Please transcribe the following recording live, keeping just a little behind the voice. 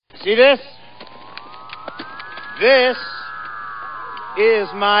See this? This is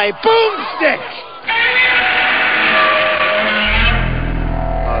my boomstick!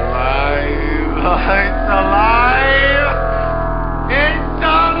 Alive! It's alive! It's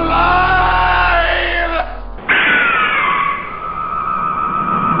alive!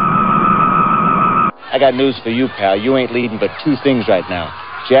 I got news for you, pal. You ain't leading but two things right now.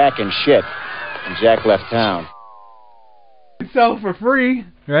 Jack and shit. And Jack left town. Sell for free,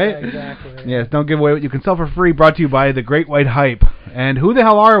 right? Yeah, exactly. Yes, don't give away what you can sell for free. Brought to you by the Great White Hype. And who the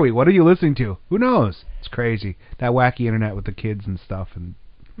hell are we? What are you listening to? Who knows? It's crazy. That wacky internet with the kids and stuff and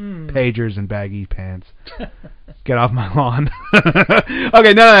pagers and baggy pants. Get off my lawn.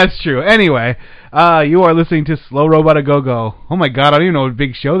 Okay, no, that's true. Anyway, you are listening to Slow Robot A Go-Go. Oh my God, I don't even know what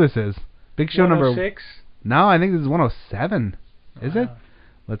big show this is. Big show number 106? No, I think this is 107. Is it?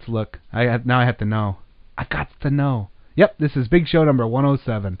 Let's look. Now I have to know. I got to know. Yep, this is Big Show number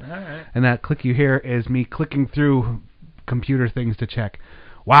 107. All right. And that click you hear is me clicking through computer things to check.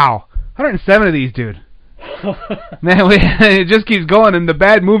 Wow, 107 of these, dude. Man, it just keeps going, and the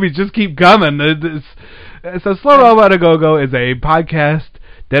bad movies just keep coming. So Slow Robot A Go-Go is a podcast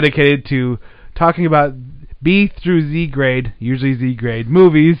dedicated to talking about B through Z grade, usually Z grade,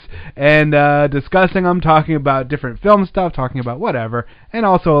 movies, and discussing them, talking about different film stuff, talking about whatever, and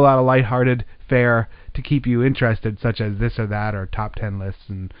also a lot of lighthearted fare to keep you interested, such as this or that, or top 10 lists,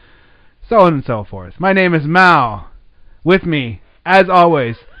 and so on and so forth. My name is Mao. With me, as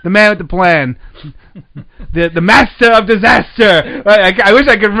always, the man with the plan, the master of disaster. I wish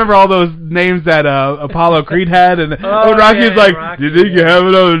I could remember all those names that Apollo Creed had, and Rocky's like, Rocky, "You think you have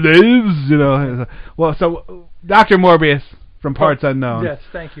enough names?" You know. Well, so Dr. Morbius from Parts Unknown. Yes,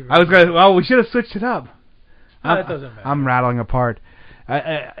 thank you. We should have switched it up. No, it doesn't matter. I'm rattling apart.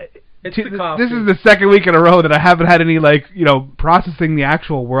 It's the coffee. This is the second week in a row that I haven't had any, processing the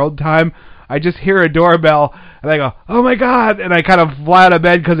actual world time. I just hear a doorbell, and I go, "Oh my God!" And I kind of fly out of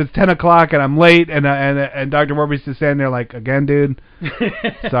bed because it's 10 o'clock and I'm late, and Dr. Morbius is standing there like, "Again, dude?"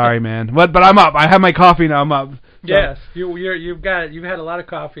 Sorry, man. But I'm up. I have my coffee now. I'm up. So. Yes, you've had a lot of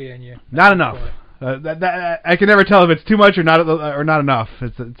coffee in you. Not enough. I can never tell if it's too much or not enough.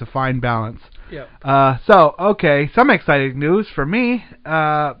 It's a fine balance. Yep. Okay, some exciting news for me.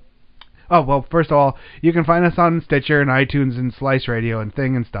 First of all, you can find us on Stitcher and iTunes and Slice Radio and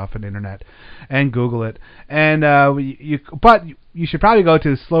Thing and stuff and Internet, and Google it. And but you should probably go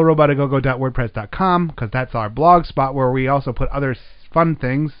to slowrobotagogo.wordpress.com because that's our blog spot where we also put other fun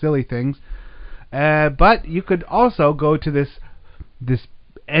things, silly things. But you could also go to this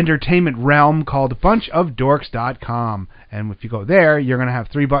entertainment realm called bunchofdorks.com, and if you go there, you're going to have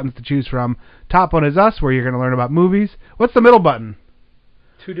 3 buttons to choose from. Top one is us, where you're going to learn about movies. What's the middle button?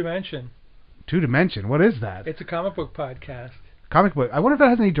 2Dimension. 2Dimension. What is that? It's a comic book podcast. Comic book. I wonder if that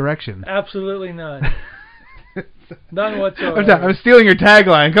has any direction. Absolutely none. None whatsoever. I'm stealing your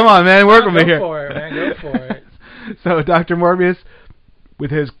tagline. Come on, man. Work with me here. Go for it, man. Go for it. So Dr. Morbius,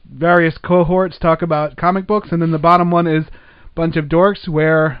 with his various cohorts, talk about comic books, and then the bottom one is Bunch of Dorks,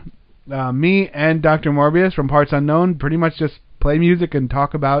 where me and Dr. Morbius from Parts Unknown pretty much just play music and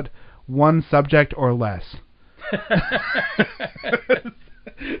talk about one subject or less.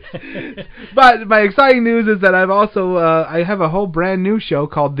 But my exciting news is that I've also I have a whole brand new show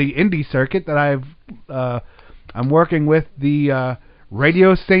called The Indie Circuit that I'm working with the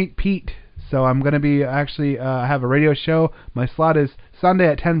Radio St. Pete. So I'm going to be actually have a radio show. My slot is Sunday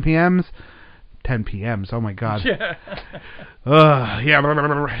at 10 p.m. 10 p.m. Oh my God. Yeah.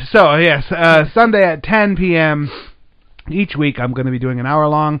 Yeah. So yes, Sunday at 10 p.m. each week I'm going to be doing an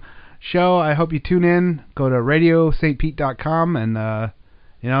hour-long show. I hope you tune in. Go to radiostpete.com and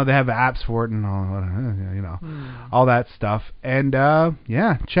they have apps for it and all, all that stuff. And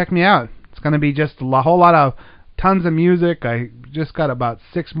check me out. It's going to be just a whole lot of tons of music. I just got about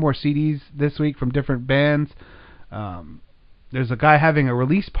 6 more CDs this week from different bands. There's a guy having a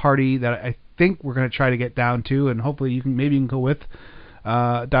release party that I think we're going to try to get down to, and hopefully you can go with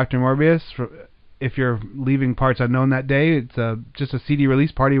Dr. Morbius if you're leaving Parts Unknown that day. It's just a CD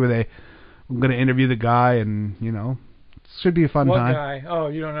release party where I'm going to interview the guy, and it should be a fun time. What guy? Oh,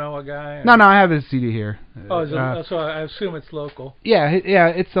 you don't know what guy? No, I have his CD here. Oh, so I assume it's local. Yeah,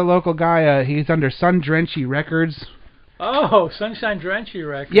 it's a local guy. He's under Sun Drenchy Records. Oh, Sunshine Drenchy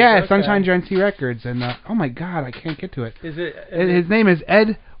Records. Yeah, okay. Sunshine Drenchy Records, and oh my God, I can't get to it. His name is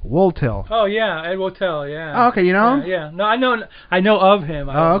Ed Woltill. Oh yeah, Ed Woltill. Yeah. Oh, okay, you know him? Yeah. No, I know of him.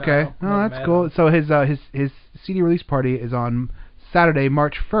 Oh, okay. Oh, that's cool. So his CD release party is on Saturday,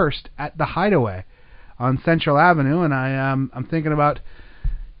 March 1st at the Hideaway on Central Avenue, and I'm thinking about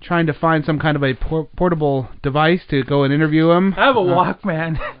trying to find some kind of a portable device to go and interview him. I have a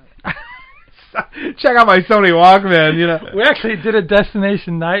Walkman. Check out my Sony Walkman, you know. We actually did a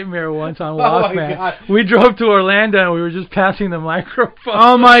Destination Nightmare once on Oh, my Walkman. God. We drove to Orlando and we were just passing the microphone.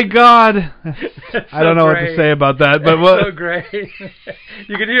 Oh my God! I don't know what to great. say about that, but It's what? so great.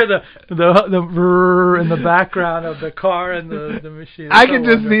 You can hear the brrr in the background of the car and the machine. It's I so can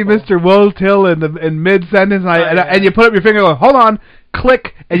just see wonderful. Mr. Will Till in mid sentence, yeah. and you put up your finger, and go, hold on,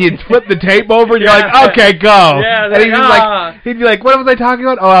 click, and you'd flip the tape over, and you're Yeah. like, okay, go. Yeah, and he'd, like, he'd be like, what was I talking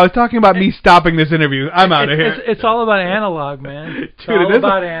about? Oh, I was talking about me stopping this interview. I'm out of here. It's all about analog, man. It's Dude, all it is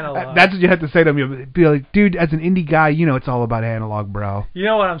about analog. That's what you have to say to him. You'd be like, dude, as an indie guy, you know it's all about analog, bro. You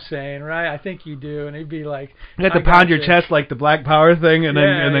know what I'm saying, right? I think you do, and he'd be like, You have to I pound your gotcha. chest like the Black Power thing, and then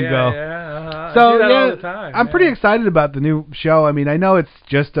go. Yeah, I So do that yeah, all the time. I'm pretty excited about the new show. I mean, I know it's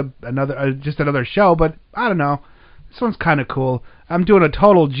just another show, but I don't know. This one's kind of cool. I'm doing a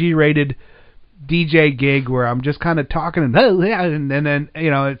total G-rated DJ gig where I'm just kind of talking and then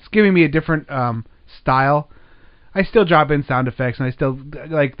it's giving me a different style. I still drop in sound effects, and I still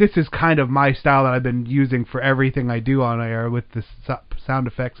this is kind of my style that I've been using for everything I do on air with the sound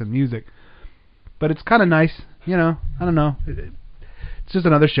effects and music. But it's kind of nice, I don't know. It's just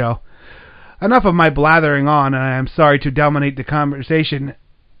another show. Enough of my blathering on, and I am sorry to dominate the conversation.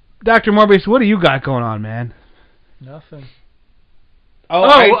 Dr. Morbius, what do you got going on, man? Nothing.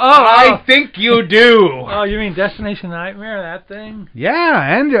 I think you do. Oh, you mean Destination Nightmare, that thing?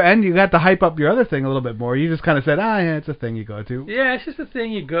 Yeah, and you got to hype up your other thing a little bit more. You just kind of said, yeah, it's a thing you go to. Yeah, it's just a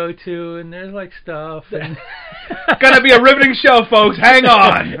thing you go to, and there's like stuff. And Gonna be a riveting show, folks. Hang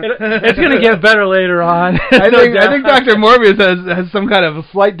on. It's gonna get better later on. I think Dr. Morbius has some kind of a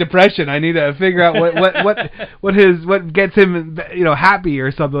slight depression. I need to figure out what gets him happy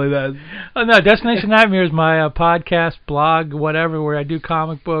or something like that. Oh no, Destination Nightmare is my podcast, blog, whatever, where I do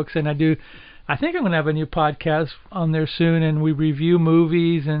comic books, and I think I'm going to have a new podcast on there soon, and we review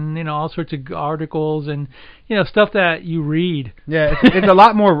movies and all sorts of articles and stuff that you read. Yeah, it's a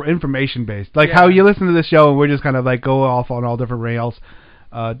lot more information based. Like how you listen to the show and we're just kind of like go off on all different rails.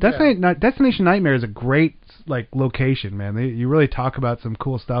 Destination Nightmare is a great location, man. You really talk about some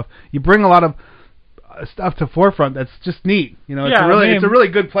cool stuff. You bring a lot of stuff to forefront that's just neat. It's a really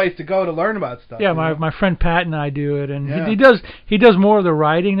good place to go to learn about stuff. Yeah, my friend Pat and I do it, and he does more of the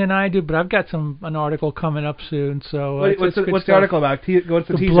writing than I do. But I've got an article coming up soon. So what's the article about? What's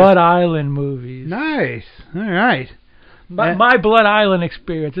the teaser? Blood Island movies. Nice. All right. My Blood Island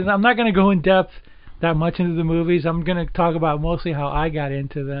experience, and I'm not going to go in depth that much into the movies. I'm going to talk about mostly how I got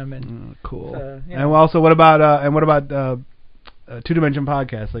into them. And cool. And also, what about Two Dimension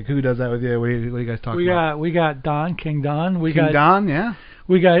Podcast? Like, who does that with you? What do you guys talk about? We got Don, King Don. Don, yeah.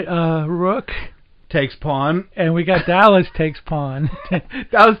 We got Rook takes pawn, and we got Dallas takes pawn.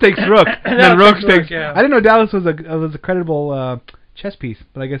 Dallas takes Rook, and then Rook takes. Yeah. I didn't know Dallas was a creditable chess piece,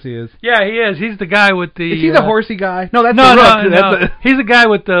 but I guess he is. Yeah, he is. He's the guy with the. Is he the horsey guy? No, that's no, the Rook. No. He's the guy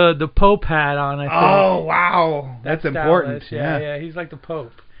with the Pope hat on. I think. Oh wow, that's important. Dallas. Yeah, he's like the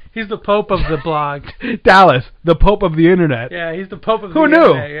Pope. He's the Pope of the blog. Dallas, the Pope of the internet. Yeah, he's the Pope of the Who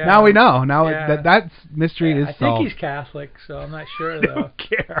internet. knew? Yeah. Now we know. Now that mystery is solved. I think he's Catholic, so I'm not sure, though. I don't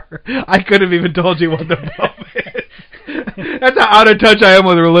care. I could have even told you what the Pope is. That's how out of touch I am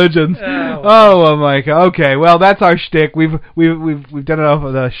with religions. Oh my God. Okay, well, that's our shtick. We've done enough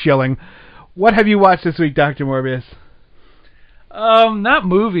of the shilling. What have you watched this week, Dr. Morbius? Not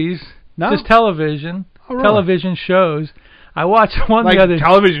movies. No? Just television. Oh, really? Television shows. I watched one the other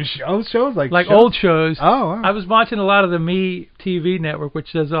television shows like shows? old shows. Oh, wow. I was watching a lot of the Me TV network,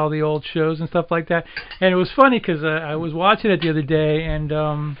 which does all the old shows and stuff like that. And it was funny because I was watching it the other day, and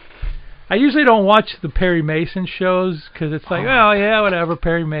I usually don't watch the Perry Mason shows because it's like, oh yeah, whatever,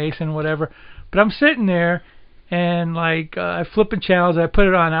 Perry Mason, whatever. But I'm sitting there, and I flipping channels, I put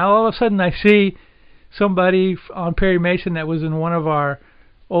it on. All of a sudden, I see somebody on Perry Mason that was in one of our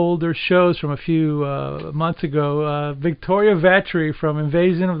older shows from a few months ago. Victoria Vetri from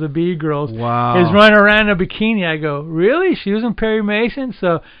Invasion of the Bee Girls is running around in a bikini. I go, really? She was in Perry Mason?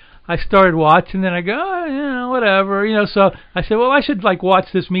 So I started watching, and I go, whatever. So I said, well, I should watch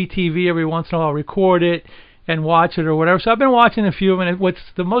this Me TV every once in a while, record it and watch it or whatever. So I've been watching a few of them, and what's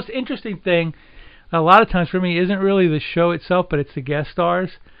the most interesting thing a lot of times for me isn't really the show itself, but it's the guest stars.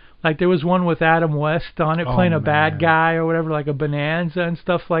 Like there was one with Adam West on it playing a bad guy or whatever, like a Bonanza and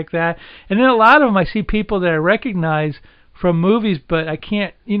stuff like that. And then a lot of them I see people that I recognize from movies, but I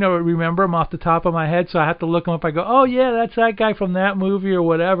can't, remember them off the top of my head, so I have to look them up. I go, oh yeah, that's that guy from that movie or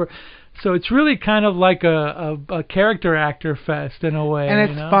whatever. So it's really kind of like a character actor fest in a way.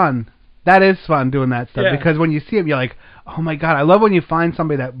 And it's fun. That is fun doing that stuff because when you see them, you're like, oh my God, I love when you find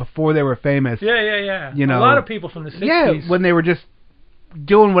somebody that before they were famous. Yeah. A lot of people from the 60s. Yeah, when they were just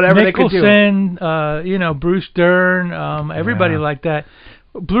doing whatever they could do. Nicholson, Bruce Dern, everybody like that.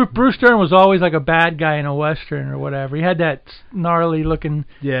 Bruce Dern was always like a bad guy in a Western or whatever. He had that gnarly looking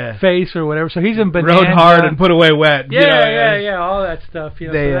face or whatever. So he's in Bonanza. Rode hard and put away wet. Yeah, all that stuff.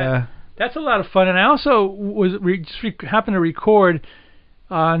 That's a lot of fun. And I also happened to record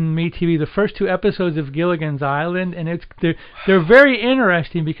on MeTV the first 2 episodes of Gilligan's Island, and they're very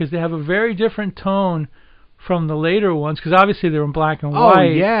interesting because they have a very different tone from the later ones, because obviously they're in black and white. Oh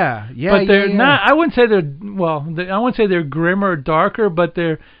yeah. But they're not. I wouldn't say I wouldn't say they're grimmer or darker, but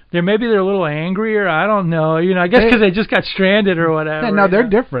they're maybe they're a little angrier. I don't know. I guess because they just got stranded or whatever. Yeah, no, they're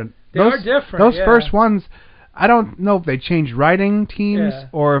different. They are different. Those first ones, I don't know if they changed writing teams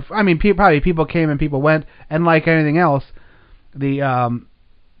or if probably people came and people went, and like anything else, they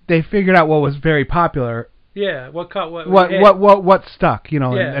figured out what was very popular. Yeah, what stuck,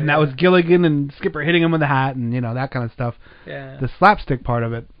 and that was Gilligan and Skipper hitting him with a hat and that kind of stuff. Yeah. The slapstick part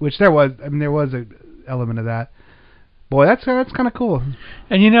of it, which there was an element of that. Boy, that's kind of cool.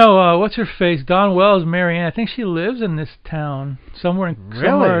 And what's her face? Dawn Wells, Marianne. I think she lives in this town somewhere in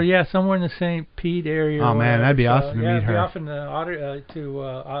the St. Pete area. Oh man, that'd be awesome to meet her. Yeah, it'd be awesome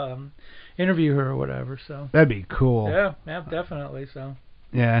to interview her or whatever. So that'd be cool. Yeah, definitely. So.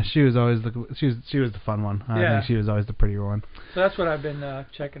 Yeah, she was always she was the fun one. I think she was always the prettier one. So that's what I've been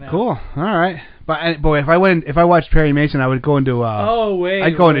checking out. Cool. All right. But boy, if I watched Perry Mason, I would go into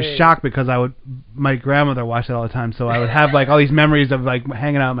I'd go into shock because my grandmother watched it all the time, so I would have like all these memories of like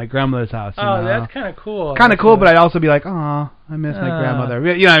hanging out at my grandmother's house. That's kind of cool. Kind of cool, but I'd also be like, oh, I miss my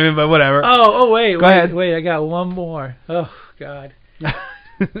grandmother. You know what I mean? But whatever. Wait, I got one more. Oh God.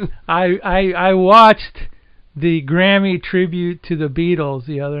 I watched the Grammy tribute to the Beatles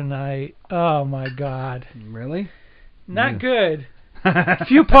the other night. Oh my God! Really? Not good. A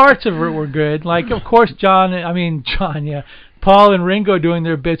few parts of it were good. Like, of course, Paul and Ringo doing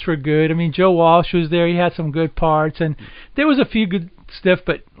their bits were good. I mean, Joe Walsh was there. He had some good parts, and there was a few good stuff.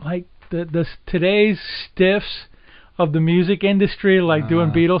 But like the today's stiffs of the music industry, like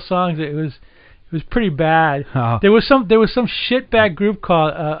doing Beatles songs, it was pretty bad. Oh. There was some shitbag group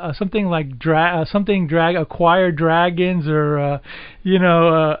called something like Acquire Dragons or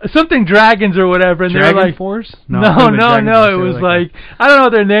something Dragons or whatever, and they were like Force? No. It was like I don't know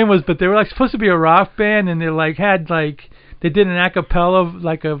what their name was, but they were like supposed to be a rock band, and they like had like they did an a cappella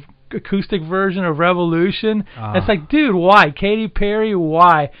like a acoustic version of Revolution. It's like, dude, why? Katy Perry,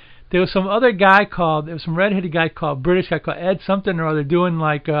 why? There was some redheaded guy called British guy called Ed something or other doing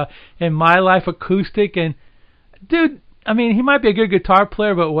like In My Life acoustic, and dude, I mean, he might be a good guitar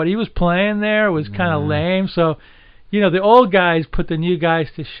player, but what he was playing there was kind of lame. So, the old guys put the new guys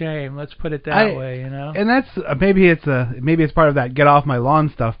to shame. Let's put it that way, And that's maybe it's part of that get off my lawn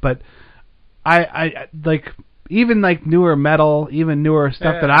stuff, but I like even like newer metal, even newer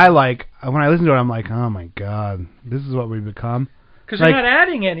stuff that I like. When I listen to it, I'm like, oh my God, this is what we've become. Because you're not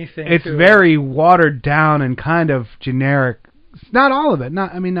adding anything. It's very watered down and kind of generic. Not all of it.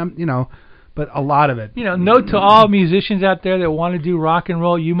 But a lot of it. Note to all musicians out there that want to do rock and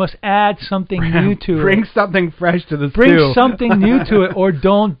roll: you must add something new to it. Bring something fresh to the stew. Bring something new to it, or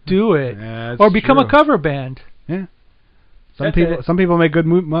don't do it, or become a cover band. Yeah. Some people make good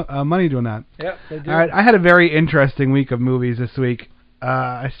money doing that. Yeah, they do. All right, I had a very interesting week of movies this week.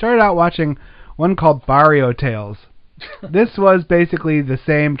 I started out watching one called Barrio Tales. This was basically the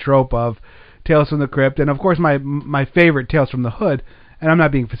same trope of Tales from the Crypt, and of course my favorite, Tales from the Hood. And I'm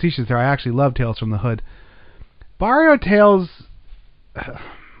not being facetious there. I actually love Tales from the Hood. Barrio Tales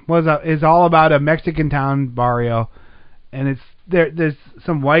is all about a Mexican town barrio, and there's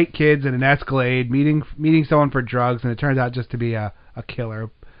some white kids in an Escalade meeting someone for drugs, and it turns out just to be a killer.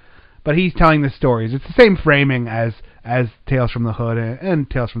 But he's telling the stories. It's the same framing as Tales from the Hood and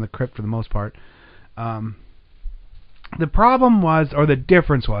Tales from the Crypt for the most part. The problem was, or the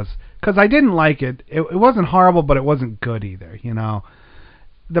difference was, because I didn't like it. It wasn't horrible, but it wasn't good either.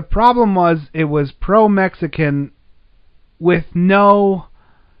 The problem was it was pro-Mexican with no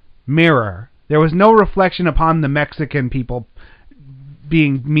mirror. There was no reflection upon the Mexican people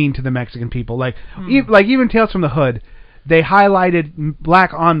being mean to the Mexican people. Like even Tales from the Hood, they highlighted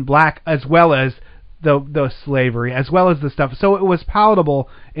black on black as well as the slavery, as well as the stuff. So it was palatable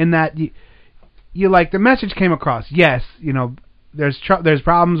in that you like the message came across. Yes, there's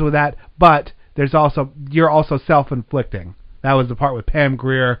problems with that, but you're also self-inflicting. That was the part with Pam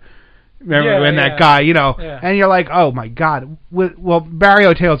Grier, remember, and that guy, and you're like, oh my God. Well,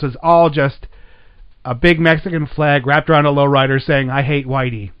 Barrio Tales was all just a big Mexican flag wrapped around a lowrider saying, I hate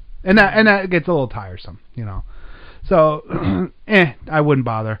Whitey. And that gets a little tiresome, So, I wouldn't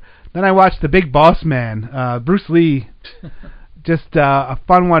bother. Then I watched The Big Boss Man. Bruce Lee just a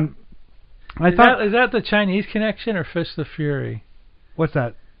fun one. Is that the Chinese Connection or Fist of Fury? What's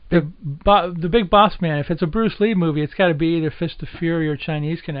that? The Big Boss Man. If it's a Bruce Lee movie, it's got to be either Fist of Fury or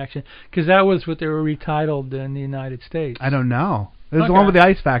Chinese Connection, because that was what they were retitled in the United States. I don't know. It was the one with the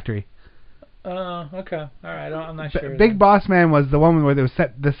ice factory. Okay. All right. I'm not sure. Big Boss Man was the one where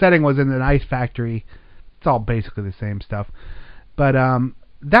the setting was in an ice factory. It's all basically the same stuff. But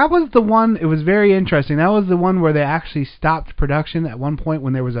that was the one. It was very interesting. That was the one where they actually stopped production at one point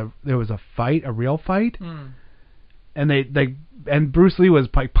when there was a fight, a real fight, and Bruce Lee was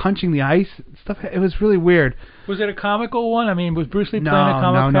like punching the ice stuff. It was really weird. Was it a comical one? I mean, was Bruce Lee playing a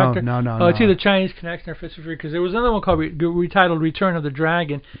comic character? No. It's either Chinese Connection or Fist of Fury, because there was another one called retitled Return of the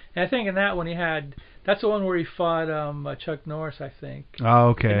Dragon, and I think in that one that's the one where he fought Chuck Norris, I think. Oh,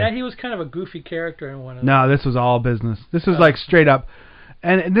 okay. And that he was kind of a goofy character in one of them. No, this was all business. This was like straight up,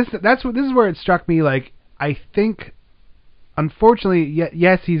 and this is where it struck me. Like, I think, unfortunately,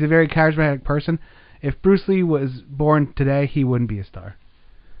 yes, he's a very charismatic person. If Bruce Lee was born today, he wouldn't be a star.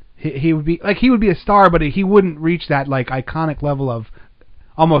 He would be a star, but he wouldn't reach that like iconic level of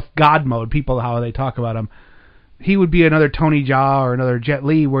almost God mode. People, how they talk about him. He would be another Tony Jaa or another Jet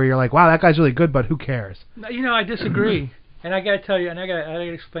Li, where you're like, wow, that guy's really good, but who cares? I disagree, and I gotta tell you, and I gotta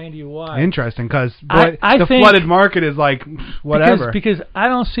explain to you why. Interesting, because the flooded market is like whatever. Because I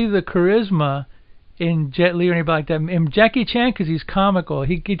don't see the charisma in Jet Li or anybody like that. In Jackie Chan, because he's comical,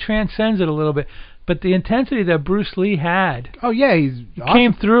 he transcends it a little bit. But the intensity that Bruce Lee had, he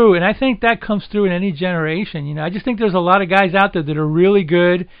came through, and I think that comes through in any generation. I just think there's a lot of guys out there that are really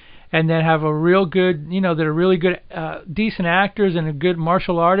good, and that have a real good, that are really good, decent actors and a good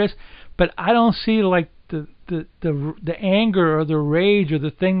martial artist. But I don't see like the anger or the rage or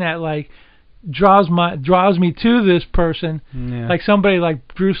the thing that like draws me to this person, like somebody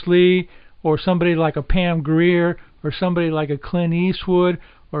like Bruce Lee or somebody like a Pam Grier or somebody like a Clint Eastwood.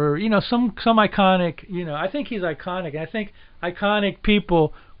 Or some iconic. I think he's iconic. I think iconic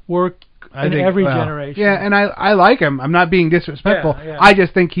people work in every generation. Yeah, and I like him. I'm not being disrespectful. Yeah. I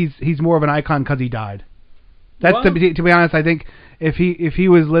just think he's more of an icon because he died. That's to be honest. I think if he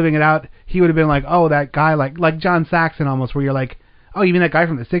was living it out, he would have been like, oh, that guy like John Saxon almost, where you're like, oh, you mean that guy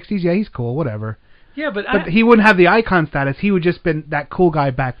from the '60s? Yeah, he's cool. Whatever. Yeah, but he wouldn't have the icon status. He would just been that cool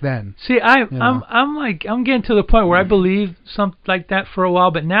guy back then. See, I'm getting to the point where I believe something like that for a while,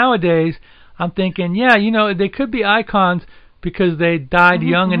 but nowadays I'm thinking, they could be icons because they died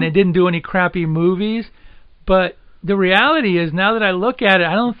young and they didn't do any crappy movies. But the reality is, now that I look at it,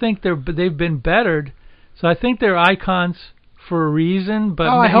 I don't think they've been bettered. So I think they're icons for a reason. But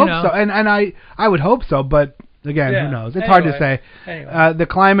I hope so, and I would hope so, but. Again, who knows? It's hard to say. Anyway. The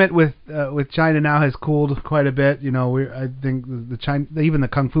climate with China now has cooled quite a bit. I think even the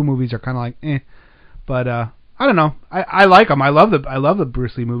kung fu movies are kind of like, eh. But I don't know. I like them. I love the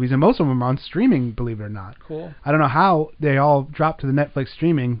Bruce Lee movies, and most of them are on streaming. Believe it or not. Cool. I don't know how they all dropped to the Netflix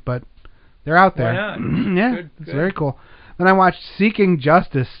streaming, but they're out there. Why not? Yeah, it's very cool. Then I watched Seeking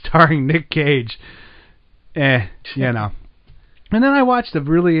Justice, starring Nick Cage. And then I watched a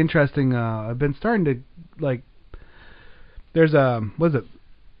really interesting. I've been starting to like. There's the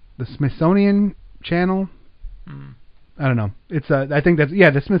Smithsonian Channel. I don't know. It's I think that's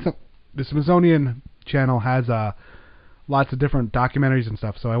the Smithsonian Channel has lots of different documentaries and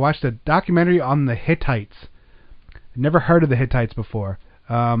stuff. So I watched a documentary on the Hittites. Never heard of the Hittites before.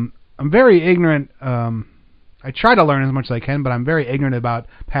 I'm very ignorant. I try to learn as much as I can, but I'm very ignorant about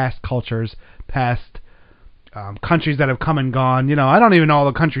past cultures, past countries that have come and gone. I don't even know all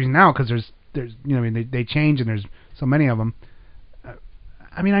the countries now because there's they change and there's so many of them.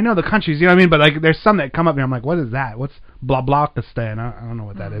 I know the countries, but like there's some that come up and I'm like, what is that? What's Blablakistan? I don't know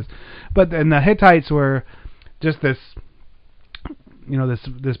what that is. But then the Hittites were just this,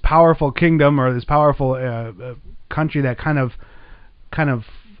 this powerful kingdom or this powerful country that kind of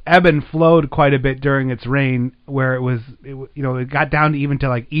ebb and flowed quite a bit during its reign, where it got down to even to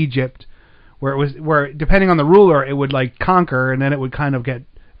like Egypt, where depending on the ruler it would like conquer, and then it would kind of get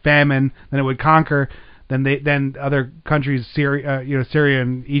famine, then it would conquer, then other countries, Syria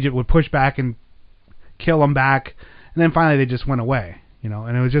and Egypt would push back and kill them back, and then finally they just went away,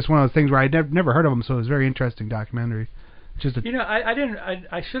 and it was just one of those things where I'd never heard of them, so it was a very interesting documentary.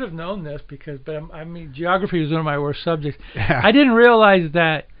 I should have known this but geography was one of my worst subjects. Yeah. I didn't realize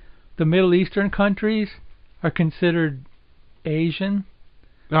that the Middle Eastern countries are considered Asian.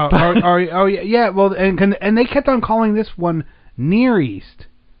 Yeah. Well, and they kept on calling this one Near East.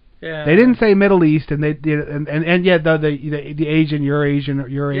 Yeah. They didn't say Middle East, and they did, and yet the Asian, Eurasian, or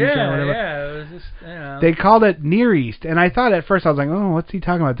whatever. Yeah, it was just, They called it Near East, and I thought at first I was like, oh, what's he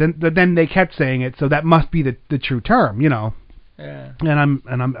talking about? Then they kept saying it, so that must be the true term, Yeah. Yeah.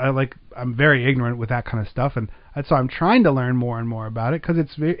 And I'm very ignorant with that kind of stuff, and so I'm trying to learn more and more about it because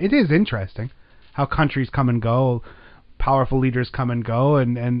it is interesting how countries come and go, powerful leaders come and go,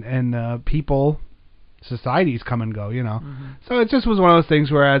 and people, societies come and go, you know. Mm-hmm. So it just was one of those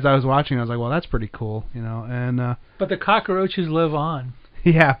things where as I was watching, I was like, well, that's pretty cool, you know. And but the cockroaches live on.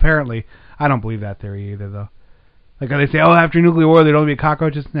 Yeah, apparently. I don't believe that theory either, though. Like they say, oh, after nuclear war there'd only be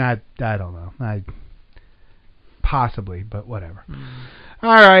cockroaches. Nah, I don't know. Possibly, but whatever.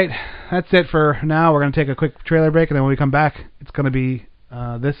 All right, that's it for now. We're going to take a quick trailer break, and then when we come back, it's going to be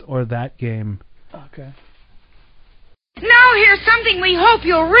this or that game. Okay. Now here's something we hope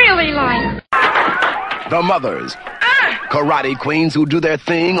you'll really like. The Mothers. Karate queens who do their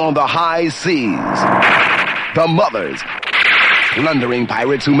thing on the high seas. The Mothers. Plundering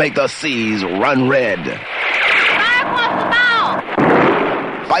pirates who make the seas run red.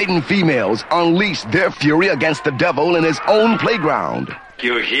 Fighting females unleash their fury against the devil in his own playground.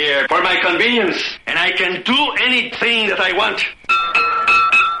 You're here for my convenience, and I can do anything that I want.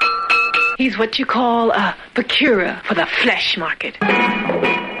 He's what you call a procurer for the flesh market.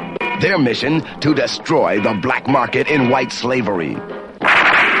 Their mission, to destroy the black market in white slavery.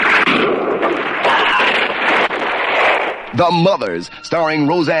 The Mothers, starring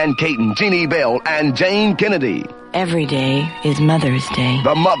Roseanne Caton, Jeannie Bell, and Jane Kennedy. Every day is Mother's Day.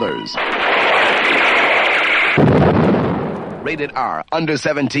 The Mothers. Rated R, under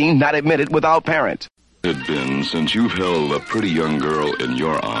 17, not admitted without parent. It had been since you've held a pretty young girl in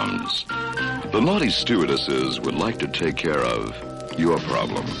your arms. The naughty stewardesses would like to take care of your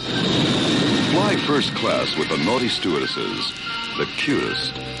problem. Fly first class with the naughty stewardesses, the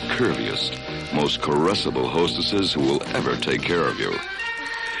cutest, curviest, most caressable hostesses who will ever take care of you.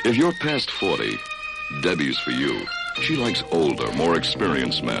 If you're past 40, Debbie's for you. She likes older, more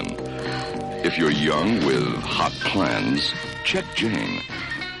experienced men. If you're young with hot plans, check Jane.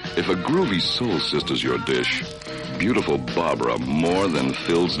 If a groovy soul sister's your dish, beautiful Barbara more than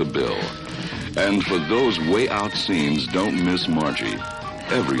fills the bill. And for those way out scenes, don't miss Margie.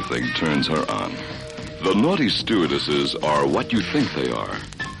 Everything turns her on. The naughty stewardesses are what you think they are,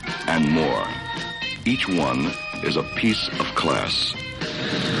 and more. Each one is a piece of class.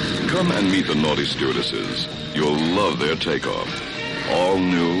 Come and meet the naughty stewardesses. You'll love their takeoff. All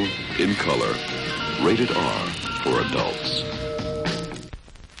new, in color, rated R for adults.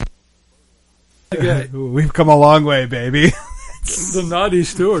 Okay. We've come a long way, baby. The naughty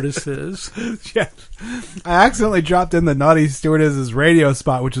stewardesses. Yeah. I accidentally dropped in the naughty stewardesses radio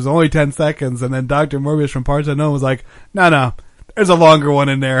spot, which was only 10 seconds, and then Dr. Morbius from Parts Unknown was like, no, there's a longer one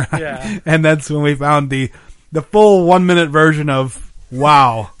in there. Yeah. And that's when we found the full 1 minute version of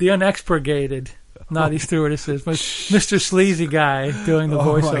Wow. The unexpurgated naughty stewardesses. Mr. Sleazy guy doing the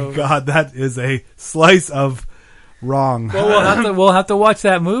voiceover. Oh my God, that is a slice of wrong. Well, we'll have to watch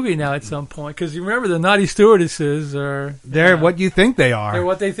that movie now at some point, because you remember the naughty stewardesses are... They're what you think they are. They're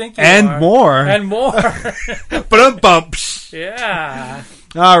what they think you and are. More. And more. Ba-dum-bum. Yeah.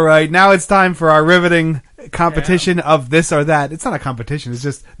 All right, now it's time for our riveting competition of this or that. It's not a competition, it's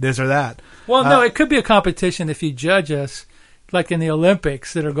just this or that. Well, no, it could be a competition if you judge us, like in the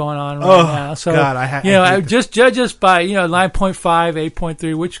Olympics that are going on right now. So, God, I just judge us by, 9.5,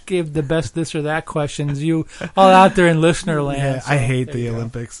 8.3, which give the best this or that questions. You all out there in listener land. Yeah, so I hate the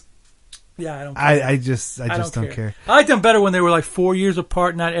Olympics. Yeah, I don't care. I just don't care. I like them better when they were like 4 years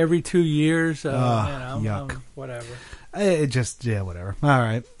apart, not every 2 years. Yuck. Whatever. Whatever. All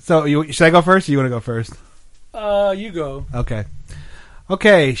right. So, should I go first or you want to go first? You go.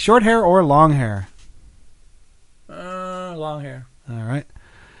 Okay, short hair or long hair? Long hair. All right.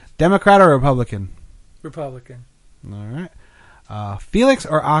 Democrat or Republican? Republican. All right. Felix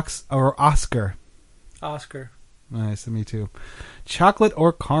or Oscar? Oscar. Nice, me too. Chocolate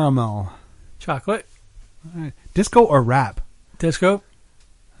or caramel? Chocolate. All right. Disco or rap? Disco.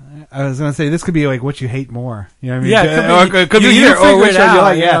 I was going to say, this could be like what you hate more. You know what I mean? Yeah, it could be either, or which one you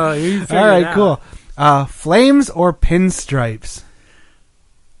like. Yeah. All right, cool. Flames or pinstripes?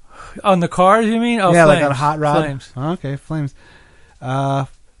 On the cars, you mean? Oh, yeah, flames. like on a hot rod. Flames. Okay, flames. The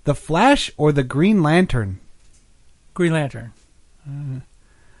Flash or the Green Lantern? Green Lantern.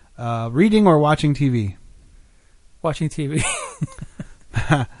 Reading or watching TV? Watching TV.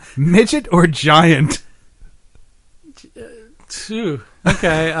 Midget or giant?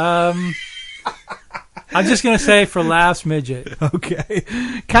 Okay. I'm just going to say for laughs, midget. Okay.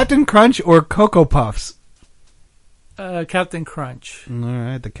 Captain Crunch or Cocoa Puffs? Captain Crunch. All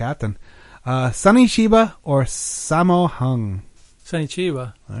right, the captain. Sunny Chiba or Sammo Hung? Sunny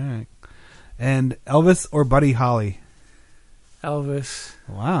Chiba. All right. And Elvis or Buddy Holly? Elvis.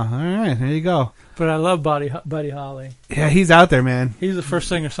 Wow. All right. There you go. But I love Buddy Holly. Yeah, he's out there, man. He's the first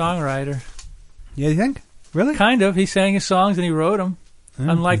singer-songwriter. Yeah, you think? Really? Kind of. He sang his songs and he wrote them.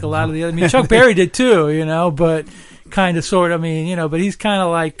 Unlike a lot of the other... I mean, Chuck Berry did too, but kind of, sort of, but he's kind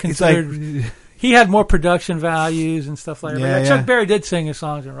of like considered... He had more production values and stuff like that. Yeah, Chuck Berry did sing his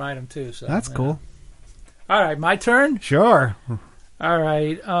songs and write them too. So that's cool. All right, my turn? Sure. All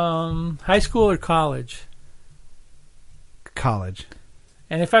right. High school or college? College.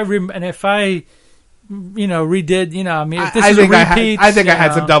 And if I redid, if this I is think a repeat... I think I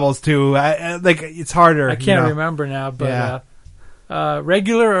had some doubles too. It's harder. I can't remember now, but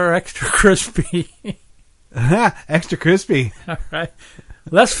regular or extra crispy? Extra crispy. All right.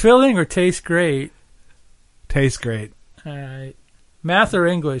 Less filling or tastes great? Tastes great. All right. Math or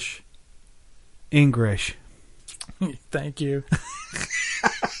English? English. Thank you.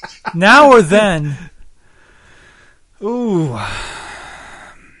 Now or then? Ooh.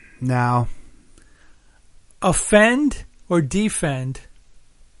 Now. Offend or defend?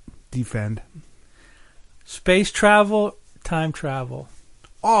 Defend. Space travel, time travel?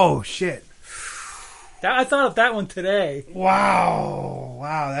 Oh, shit. I thought of that one today.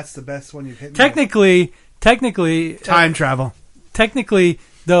 Wow, that's the best one you've hit me Technically... Time travel. Technically,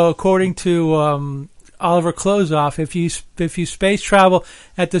 though, according to Oliver Closeoff, if you space travel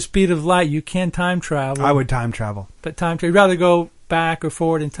at the speed of light, you can time travel. I would time travel. But you'd rather go back or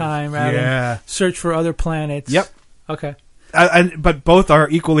forward in time rather than search for other planets. Yep. Okay. But both are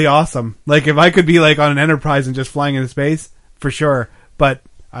equally awesome. Like, if I could be, like, on an Enterprise and just flying into space, for sure. But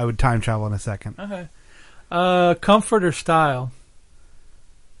I would time travel in a second. Okay. Comfort or style?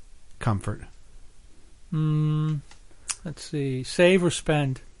 Comfort. Let's see. Save or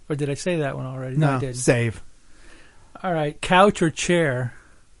spend? Or did I say that one already? No, I didn't. Save. All right. Couch or chair?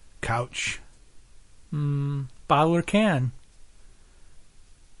 Couch. Bottle or can?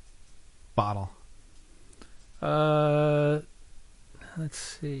 Bottle. Let's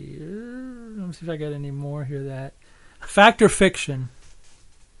see. Let me see if I got any more here. Fact or fiction?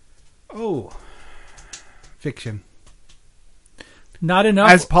 Oh. Fiction. Not enough.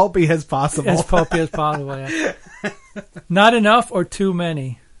 As pulpy as possible. As pulpy as possible, yeah. Not enough or too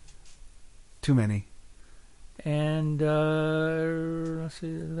many? Too many. And let's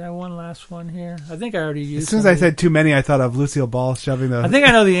see, that one last one here. I think I already used. As soon as I said too many, I thought of Lucille Ball shoving the. I think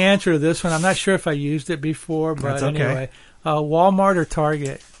I know the answer to this one. I'm not sure if I used it before, but That's okay. Anyway, Walmart or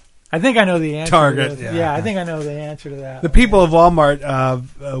Target? I think I know the answer. Target. To this. Yeah, I think I know the answer to that. The people of Walmart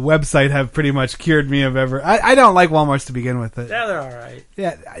website have pretty much cured me of ever. I don't like Walmarts to begin with. Yeah, they're all right.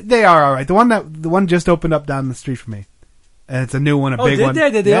 Yeah, they are all right. The one just opened up down the street from me, and it's a new one, big one.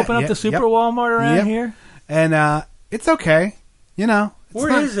 Did they open up the Super Walmart around here? And it's okay.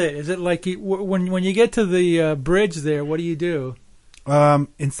 Where is it? Is it like when you get to the bridge there? What do you do?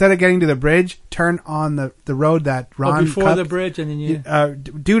 Instead of getting to the bridge, turn on the road that Ron before cut. the bridge, and then you.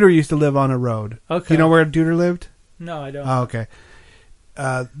 Duder used to live on a road. Okay. Do you know where Duder lived? No, I don't. Oh, okay.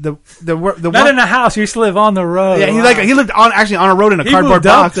 The not one, in a house. He used to live on the road. Yeah, he lived on a road in a cardboard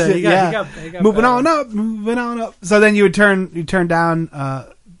box. He got moving on up. So then you would turn down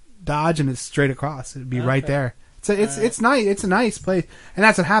Dodge, and it's straight across. It'd be right there. So it's nice. It's a nice place, and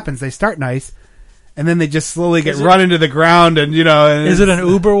that's what happens. They start nice, and then they just slowly get run into the ground, and And is it an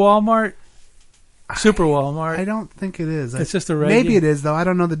Uber Walmart? Super Walmart? I don't think it is. It's just a regular. Maybe it is though. I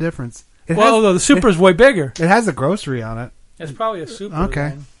don't know the difference. The Super's way bigger. It has a grocery on it. It's probably a Super.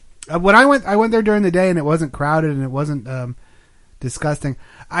 Okay. When I went there during the day, and it wasn't crowded, and it wasn't disgusting.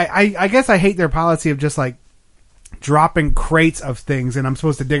 I guess I hate their policy of just like dropping crates of things, and I'm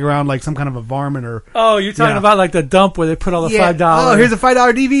supposed to dig around like some kind of a varmint or. Oh, you're talking about like the dump where they put all the $5. Oh, here's a $5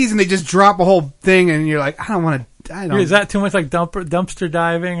 DVs, and they just drop a whole thing, and you're like, I don't want to. Is that too much like dumpster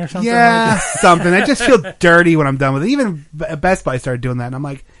diving or something? Yeah, like that? something. I just feel dirty when I'm done with it. Even Best Buy started doing that, and I'm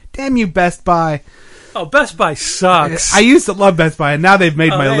like, damn you, Best Buy. Oh, Best Buy sucks. I used to love Best Buy, and now they've made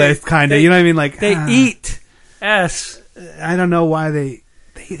my list, kind of. You know what I mean? Like they eat S. I don't know why they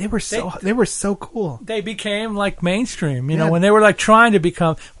were so cool. They became like mainstream. You know, when they were like trying to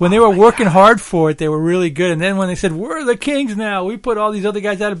become, when they were working hard for it, they were really good. And then when they said we're the kings now, we put all these other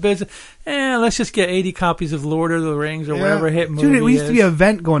guys out of business. Let's just get 80 copies of Lord of the Rings or whatever hit movie. Dude, we used to be an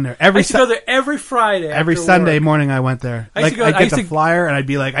event going there. I used to go there every Friday. Every Sunday morning, I went there. I'd get the flyer, and I'd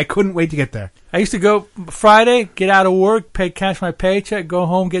be like, I couldn't wait to get there. I used to go Friday, get out of work, cash my paycheck, go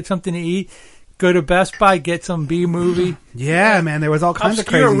home, get something to eat. Go to Best Buy, get some B movie. Yeah, man, there was all kinds of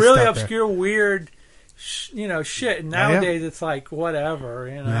crazy really stuff obscure, there. weird shit. And nowadays it's like whatever,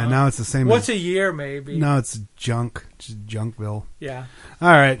 Yeah, now it's the same. Once a year, maybe. No, it's junk. Just Junkville. Yeah.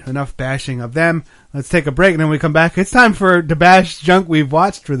 All right, enough bashing of them. Let's take a break, and then when we come back, it's time to bash junk we've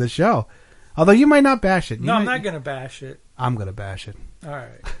watched for the show. Although you might not bash it. I'm not going to bash it. I'm going to bash it. All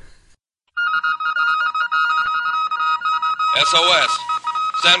right. SOS.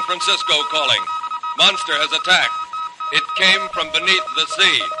 San Francisco calling. Monster has attacked. It came from beneath the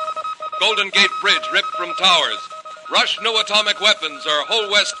sea. Golden Gate Bridge ripped from towers. Rush new atomic weapons or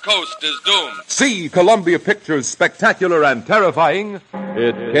whole West Coast is doomed. See Columbia Pictures' spectacular and terrifying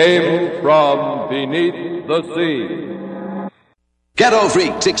It Came from Beneath the Sea. Ghetto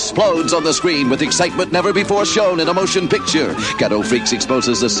Freaks explodes on the screen with excitement never before shown in a motion picture. Ghetto Freaks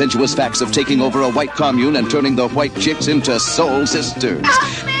exposes the sensuous facts of taking over a white commune and turning the white chicks into soul sisters.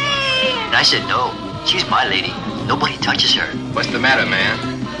 And I said, no, she's my lady. Nobody touches her. What's the matter, man?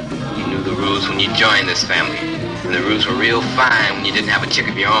 You knew the rules when you joined this family. And the rules were real fine when you didn't have a chick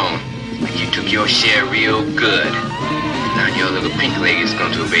of your own. Like you took your share real good. Now your little pink lady is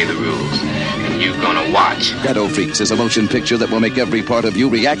going to obey the rules. And you're going to watch. Ghetto Freaks is a motion picture that will make every part of you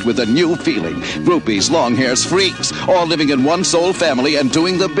react with a new feeling. Groupies, long hairs, freaks, all living in one soul family and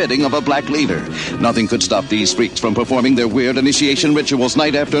doing the bidding of a black leader. Nothing could stop these freaks from performing their weird initiation rituals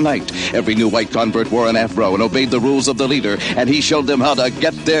night after night. Every new white convert wore an afro and obeyed the rules of the leader, and he showed them how to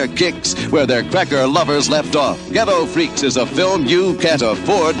get their kicks where their cracker lovers left off. Ghetto Freaks is a film you can't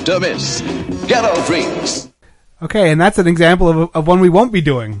afford to miss. Ghetto Freaks. Okay, and that's an example of one we won't be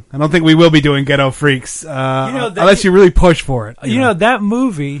doing. I don't think we will be doing Ghetto Freaks, unless you really push for it. You know, that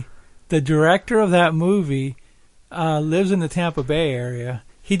movie, the director of that movie lives in the Tampa Bay area.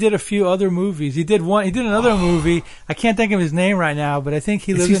 He did a few other movies. He did another movie. I can't think of his name right now, but I think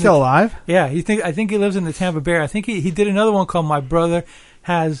he lives. Is he still alive? Yeah, I think he lives in the Tampa Bay area. I think he did another one called My Brother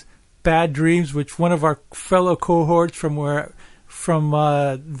Has Bad Dreams, which one of our fellow cohorts from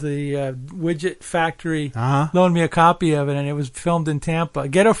the Widget Factory loaned me a copy of it, and it was filmed in Tampa.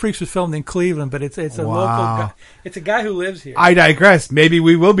 Ghetto Freaks was filmed in Cleveland, but it's a local guy. It's a guy who lives here. I digress. Maybe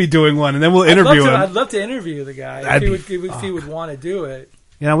we will be doing one, and then we'll interview him. I'd love to interview the guy if he would want to do it.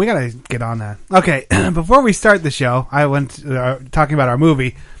 You know, we got to get on that. Okay, before we start the show, I went talking about our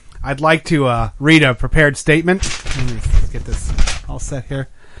movie. I'd like to read a prepared statement. Let's get this all set here.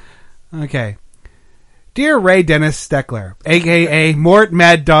 Okay. Dear Ray Dennis Steckler, a.k.a. Mort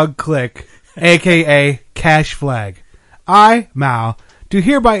Mad Dog Click, a.k.a. Cash Flag, I, Mao, do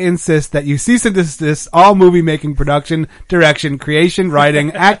hereby insist that you cease and desist all movie-making production, direction, creation,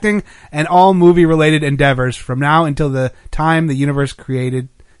 writing, acting, and all movie-related endeavors from now until the time the universe created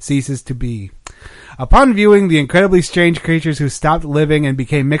ceases to be. Upon viewing the incredibly strange creatures who stopped living and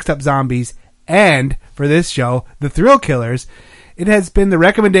became mixed-up zombies, and, for this show, the Thrill Killers, it has been the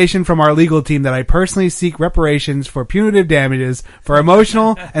recommendation from our legal team that I personally seek reparations for punitive damages, for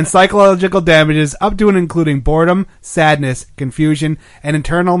emotional and psychological damages up to and including boredom, sadness, confusion, and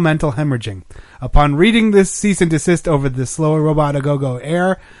internal mental hemorrhaging. Upon reading this cease and desist over the Slow Robot A Go-Go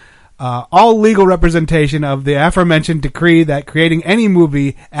air, all legal representation of the aforementioned decree that creating any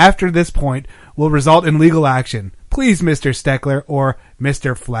movie after this point will result in legal action. Please, Mr. Steckler, or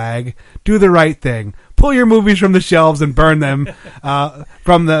Mr. Flag, do the right thing. Pull your movies from the shelves and burn them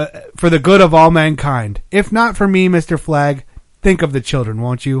for the good of all mankind. If not for me, Mr. Flag, think of the children,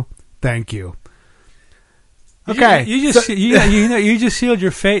 won't you? Thank you. Okay. You just sealed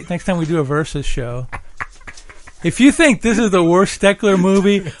your fate next time we do a Versus show. If you think this is the worst Steckler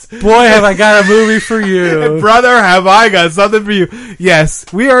movie, boy, have I got a movie for you. Brother, have I got something for you. Yes,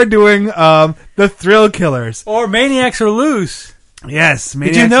 we are doing The Thrill Killers. Or Maniacs Are Loose. Yes.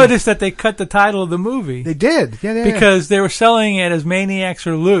 Did you notice that they cut the title of the movie? They did. Yeah. Because they were selling it as Maniacs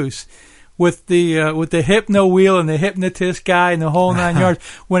Are Loose with the hypno wheel and the hypnotist guy and the whole 9 yards.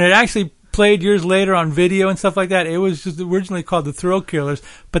 When it actually played years later on video and stuff like that, it was just originally called The Thrill Killers,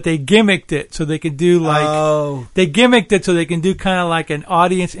 but they gimmicked it so they could do kind of like an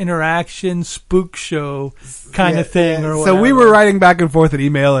audience interaction spook show kind of thing or whatever. So we were writing back and forth an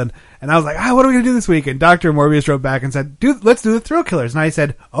email, and I was like, what are we going to do this week? And Dr. Morbius wrote back and said, let's do The Thrill Killers. And I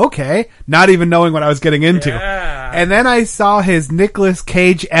said, okay, not even knowing what I was getting into. Yeah. And then I saw his Nicolas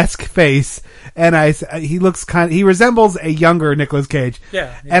Cage-esque face, and he resembles a younger Nicolas Cage.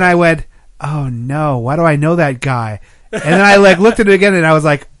 Yeah. And I went, oh no, why do I know that guy? And then I looked at it again and I was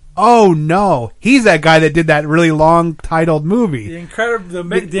like, oh no, he's that guy that did that really long titled movie.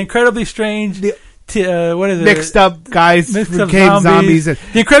 The incredibly strange, what is it? Mixed up guys who became zombies. The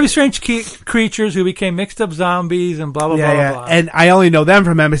incredibly strange creatures who became mixed up zombies and blah, blah, blah, blah. And I only know them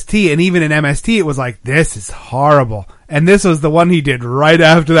from MST, and even in MST it was like, this is horrible. And this was the one he did right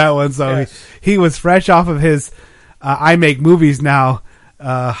after that one. So Yes. he was fresh off of his I Make Movies Now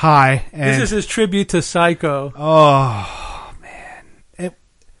high. And This is his tribute to Psycho. Oh, man.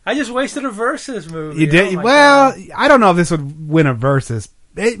 I just wasted a Versus movie. You did? Oh my well, God. I don't know if this would win a Versus.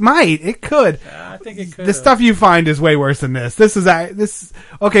 It might. It could. I think it could. The stuff you find is way worse than this. This is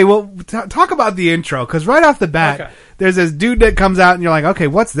okay. Well, talk about the intro, because right off the bat, there's this dude that comes out, and you're like, okay,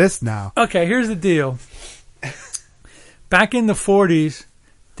 what's this now? Okay, here's the deal. Back in the 40s,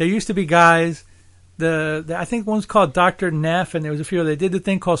 there used to be guys. I think one's called Dr. Neff, and there was a few. They did the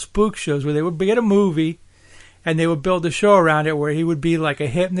thing called spook shows, where they would get a movie, and they would build a show around it, where he would be like a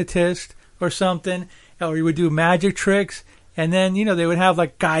hypnotist or something, or he would do magic tricks. And then, they would have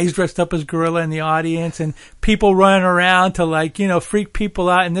like guys dressed up as gorilla in the audience and people running around to like, freak people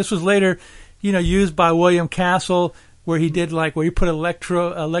out. And this was later, used by William Castle, where he did where he put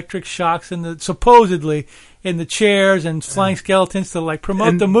electric shocks supposedly in the chairs and flying skeletons to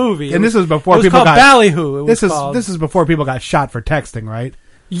promote the movie. And this was before people got ballyhoo. This is before people got shot for texting, right?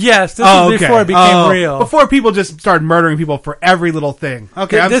 Yes, this is before it became real. Before people just started murdering people for every little thing.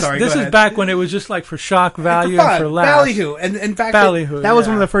 Okay, I'm sorry. This is back when it was just for shock value and for laughs. Ballyhoo. And in fact, that was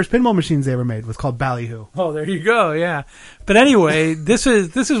one of the first pinball machines they ever made. Was called Ballyhoo. Oh, there you go. Yeah. But anyway, this is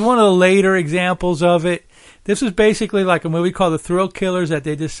one of the later examples of it. This was basically like a movie called The Thrill Killers that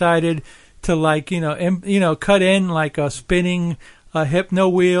they decided to cut in a spinning hypno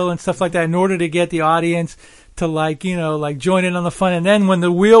wheel and stuff like that in order to get the audience to join in on the fun. And then when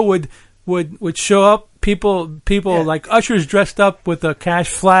the wheel would show up, people like ushers dressed up with a cash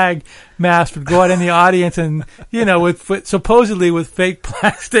flag mask would go out in the audience and with supposedly with fake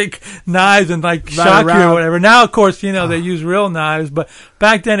plastic knives and shock you or whatever. Now of course they use real knives, but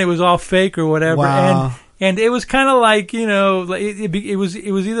back then it was all fake or whatever. Wow. And it was kind of it was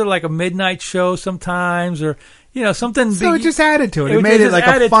either like a midnight show sometimes or something. So it just added to it. It made it like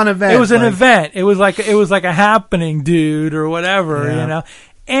a fun event. It was an event. It was like a happening, dude, or whatever,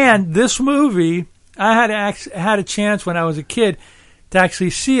 And this movie, I had a chance when I was a kid to actually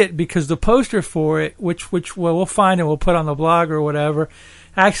see it because the poster for it, which we'll find and we'll put on the blog or whatever,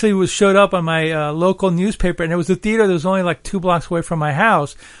 actually showed up on my local newspaper, and it was a theater that was only 2 blocks away from my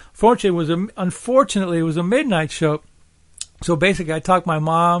house. Unfortunately, it was a midnight show. So basically, I talked my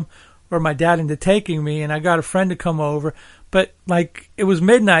mom or my dad into taking me, and I got a friend to come over. But it was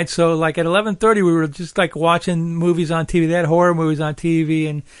midnight, so at 11:30 we were just watching movies on TV. They had horror movies on TV,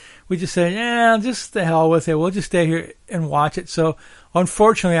 and we just said, just the hell with it. We'll just stay here and watch it. So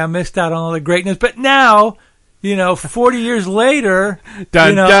unfortunately, I missed out on all the greatness. But now, 40 years later,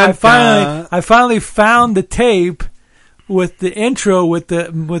 I finally found the tape with the intro with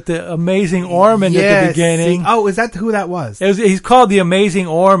the Amazing Ormond at the beginning. Is that who that was? He's called the Amazing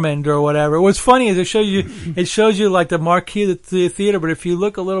Ormond or whatever. What's funny is it shows you the marquee of the theater, but if you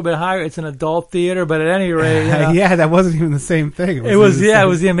look a little bit higher, it's an adult theater. But at any rate, that wasn't even the same thing. It was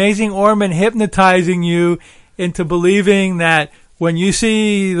the Amazing Ormond hypnotizing you into believing that when you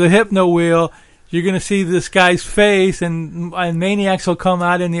see the hypno wheel, you're going to see this guy's face, and maniacs will come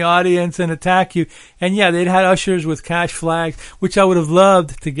out in the audience and attack you. And they'd had ushers with cash flags, which I would have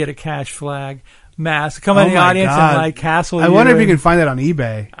loved to get a cash flag mask. Come out in the audience and castle. I wonder if you can find that on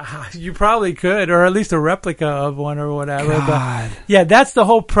eBay. You probably could, or at least a replica of one or whatever. God. But that's the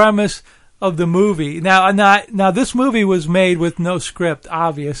whole premise of the movie. Now this movie was made with no script,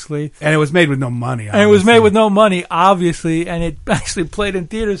 obviously. And it was made with no money, obviously. And it was made with no money, obviously, and it actually played in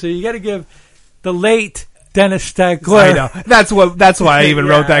theaters, so you got to give the late Dennis Stegler. I know. That's why I even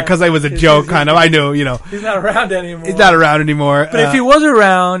wrote that, because it was a joke, kind of. I knew, He's not around anymore. He's not around anymore. But if he was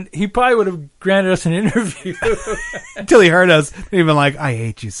around, he probably would have granted us an interview. Until he heard us, even I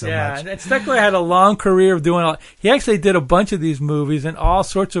hate you so much. Yeah, and Stegler had a long career of doing he actually did a bunch of these movies and all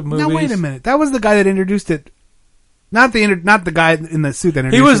sorts of movies. Now, wait a minute. That was the guy that introduced it. Not the guy in the suit that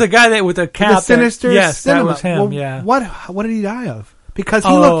introduced it. He was the guy that with the cap. The Sinister Yes, Cinema. that was him, What did he die of? Because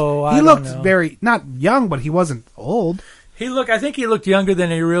he looked very, not young, but he wasn't old. I think he looked younger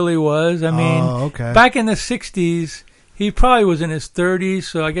than he really was. I mean, back in the 60s, he probably was in his 30s,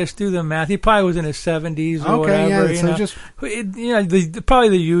 so I guess do the math. He probably was in his 70s or whatever. Probably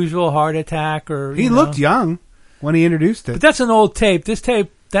the usual heart attack or... He looked young when he introduced it. But that's an old tape.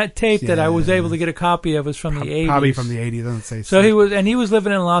 That tape that I was able to get a copy of was from the 80s. Probably from the 80s, doesn't say so. He was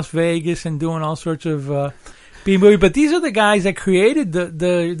living in Las Vegas and doing all sorts of... B-movie, but these are the guys that created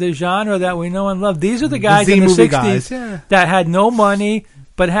the genre that we know and love. These are the guys in the 60s that had no money,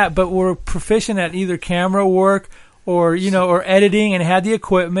 but were proficient at either camera work or or editing and had the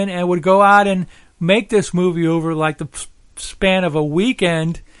equipment and would go out and make this movie over the span of a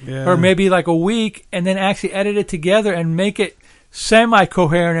weekend or maybe like a week, and then actually edit it together and make it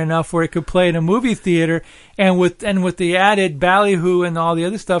semi-coherent enough where it could play in a movie theater, and with the added ballyhoo and all the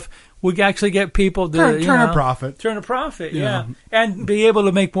other stuff, we actually get people to turn a profit. Turn a profit, yeah. And be able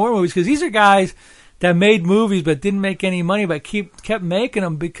to make more movies, because these are guys that made movies but didn't make any money, but kept making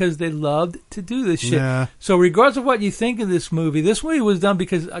them because they loved to do this shit. Yeah. So regardless of what you think of this movie was done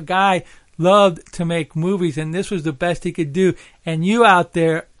because a guy loved to make movies, and this was the best he could do. And you out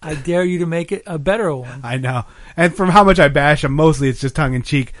there, I dare you to make it a better one. I know. And from how much I bash him, mostly it's just tongue in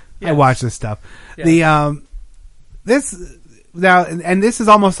cheek. Yes. I watch this stuff. Yes. This is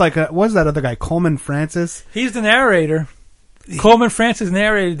almost like what's that other guy, Coleman Francis? He's the narrator. Coleman Francis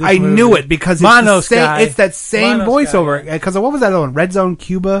narrated this movie. Knew it because it's that same voiceover. Because what was that other one? Red Zone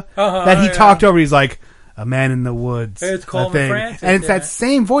Cuba? That he talked over. He's like, a man in the woods. It's Coleman Francis. And it's that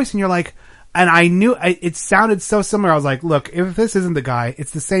same voice, and you're like, and I knew it sounded so similar. I was like, look, if this isn't the guy,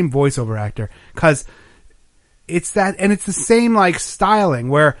 it's the same voiceover actor. Because it's that, and it's the same like styling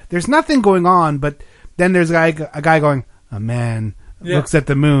where there's nothing going on, but then there's a guy going, a man looks at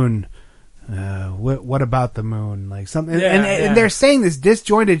the moon. What about the moon? Like something, and they're saying this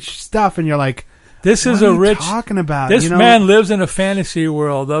disjointed stuff, and you're like, "This is talking about." This man lives in a fantasy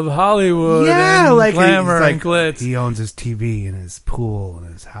world of Hollywood, and like glamour and glitz. He owns his TV and his pool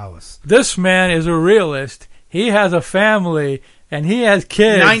and his house. This man is a realist. He has a family and he has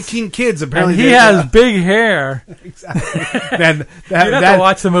kids. 19 kids apparently. And he has big hair. Exactly. You have to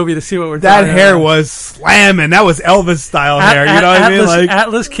watch the movie to see what we're talking about. That hair was slamming. That was Elvis style hair. You know what I mean? Like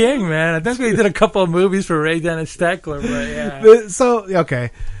Atlas King, man. I think we did a couple of movies for Ray Dennis Steckler, but yeah. So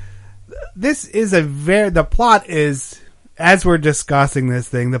okay, this is the plot is, as we're discussing this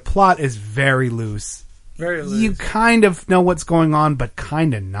thing, the plot is very loose. Very loose. You kind of know what's going on, but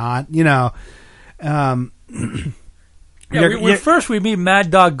kind of not. You know. First we meet Mad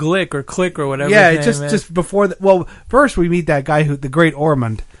Dog Glick or Click or whatever. Yeah, his name is. just before. First we meet that guy the Great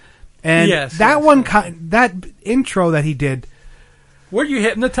Ormond, and that intro that he did. Were you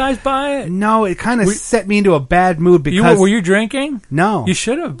hypnotized by it? No, it kind of set me into a bad mood because. Were you drinking? No, you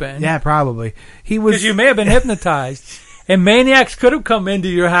should have been. Yeah, probably. He was. Because you may have been hypnotized. And maniacs could have come into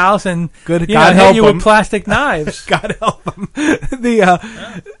your house and God hit help you them. with plastic knives. God help them.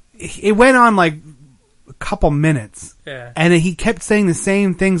 It went on like a couple minutes, and he kept saying the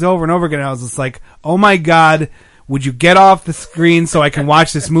same things over and over again. I was just like, "Oh my God, would you get off the screen so I can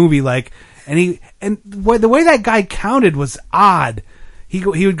watch this movie?" Like, the way that guy counted was odd. He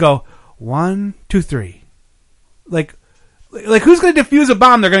would go 1, 2, 3, like who's going to defuse a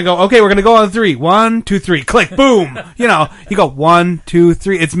bomb? They're going to go, okay, we're going to go on 3. 1, 2, 3, click, boom. You know, you go 1, 2,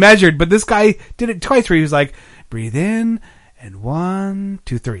 3. It's measured, but this guy did it twice where he was like, breathe in and 1,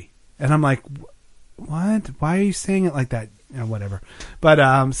 2, 3. And I'm like, what? Why are you saying it like that? You know, whatever.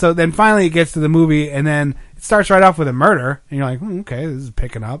 But so then finally it gets to the movie, and then it starts right off with a murder, and you're like, okay, this is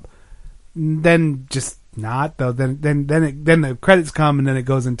picking up. Then just not though. Then the credits come, and then it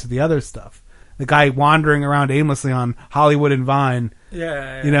goes into the other stuff. The guy wandering around aimlessly on Hollywood and Vine.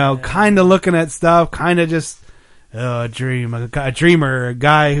 Kind of looking at stuff, kind of just a dreamer, a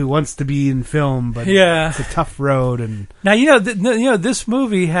guy who wants to be in film, but it's a tough road. And now this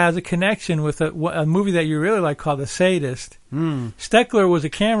movie has a connection with a movie that you really like called The Sadist. Steckler was a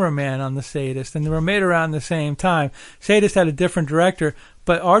cameraman on The Sadist, and they were made around the same time. Sadist had a different director,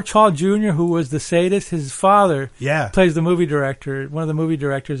 but Arch Hall Jr., who was The Sadist, his father, plays the movie director, one of the movie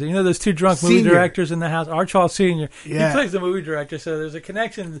directors. You know, there's two drunk movie directors in the house. Arch Hall Sr. He plays the movie director, so there's a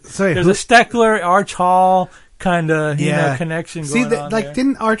connection. There's a Steckler, Arch Hall kind of connection going on there.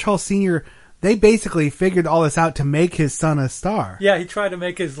 Didn't Arch Hall Sr., they basically figured all this out to make his son a star. Yeah, he tried to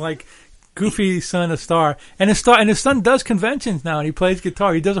make his goofy son a star, and his son does conventions now, and he plays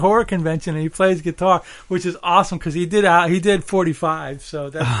guitar. He does a horror convention and he plays guitar, which is awesome because he did 45. So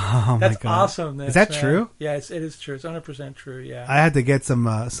that's awesome. Is that true? Yeah, it is true. It's 100% true. Yeah, I had to get some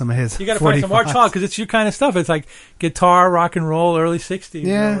of his. You got to find some Arch Hall because it's your kind of stuff. It's like guitar, rock and roll, early '60s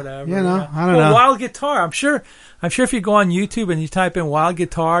or whatever. I don't know. Wild Guitar. I'm sure if you go on YouTube and you type in Wild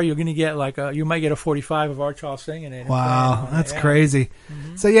Guitar, you're going to get you might get a 45 of Arch Hall singing it. Wow, that's crazy.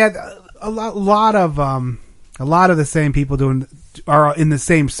 Mm-hmm. So a lot of the same people are in the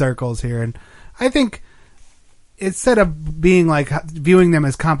same circles here, and I think instead of being viewing them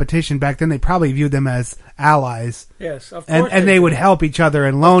as competition back then, they probably viewed them as allies. Yes, of course, and they would help each other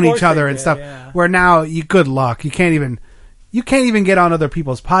and loan each other and stuff. Yeah. Where now, good luck, you can't even get on other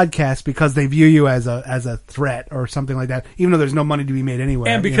people's podcasts because they view you as a threat or something like that, even though there's no money to be made anyway.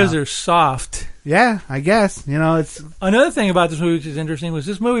 And because they're soft. Yeah, I guess. It's another thing about this movie which is interesting was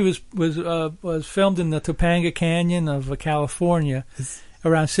this movie was filmed in the Topanga Canyon of California,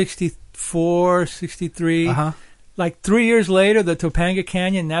 around 64, 63. Uh-huh. Like 3 years later, the Topanga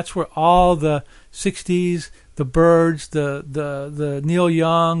Canyon, that's where all the 60s, the Byrds, the Neil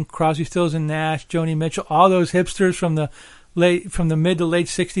Young, Crosby, Stills and Nash, Joni Mitchell, all those hipsters from the mid to late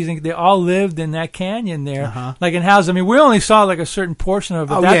 60s, and they all lived in that canyon there. Uh-huh. Like in houses. I mean, we only saw like a certain portion of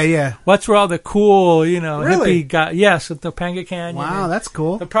it. Oh, That's, yeah. That's where all the cool, Really? hippie guys. Yes, the Topanga Canyon. Wow, And that's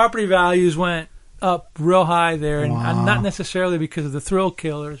cool. the property values went up real high there, and Wow. not necessarily because of the thrill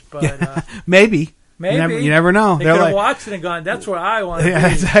killers, but Maybe. maybe. You never know. They They're could have like, watched it and gone, that's where I want to Yeah,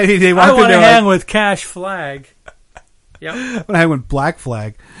 be. they I walked in want to there hang like- with Cash Flag. Yep. when I went Black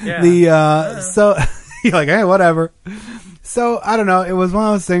Flag. Yeah. So you're like, hey, whatever. So I don't know. It was one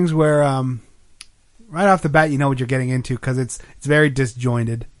of those things where right off the bat you know what you're getting into because it's very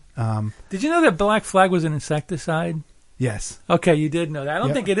disjointed. Did you know that Black Flag was an insecticide? Yes. Okay, you did know that. I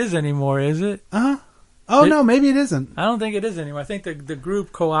don't think it is anymore, is it? Uh-huh. Oh, no, maybe it isn't. I don't think it is anymore. I think the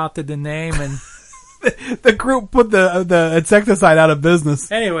group co-opted the name and the group put the insecticide out of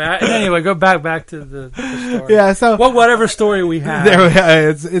business. Anyway, go back to the story. Yeah, so whatever story we have.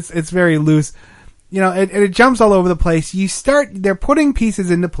 It's very loose. You know, it jumps all over the place. They're putting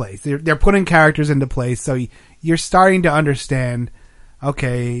pieces into place. They're putting characters into place. So you're starting to understand,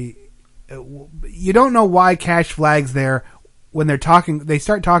 okay, you don't know why Cash Flag's there when they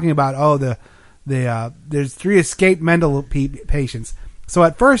start talking about, there's 3 escaped mental patients. So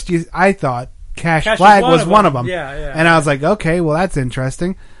at first I thought Cash Flag was one of them. Yeah. And I was like, okay, well that's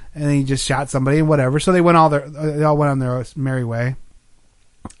interesting. And then he just shot somebody and whatever. So they all went on their merry way.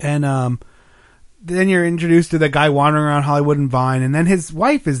 And then you're introduced to the guy wandering around Hollywood and Vine, and then his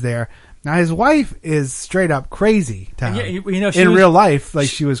wife is there. Now his wife is straight up crazy town. In real life, like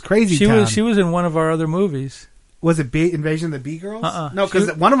she was crazy town. She was in one of our other movies. Was it Invasion of the Bee-Girls? No, She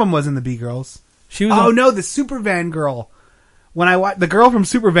because one of them was in the Bee-Girls. She was. No, the Supervan girl. When I watched, the girl from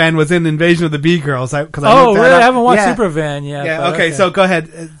Supervan was in Invasion of the Bee-Girls. Really? I haven't watched Supervan yet. Yeah. Okay, so go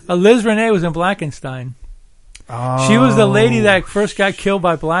ahead. Liz Renee was in Blackenstein. Oh. She was the lady that first got killed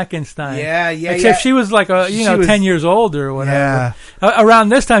by Blackenstein. Yeah. Except she was like 10 years older or whatever. Yeah. Around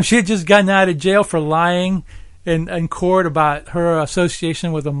this time, she had just gotten out of jail for lying in court about her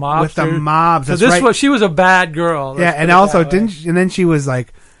association with the mobster. With the mobs. So she was a bad girl. Yeah, and also and then she was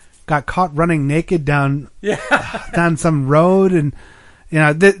like, got caught running naked down some road, and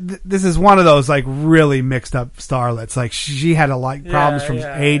this is one of those like really mixed up starlets. Like she had a lot problems from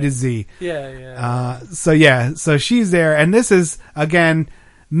A to Z. So she's there, and this is again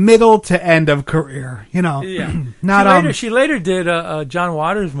middle to end of career. She later did a John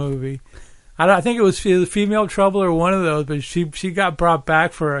Waters movie. I think it was Female Trouble or one of those, but she got brought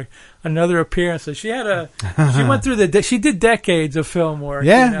back for another appearance. So she went through she did decades of film work.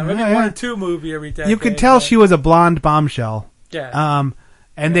 Maybe 1 or 2 movies every decade. You could tell she was a blonde bombshell. Yeah.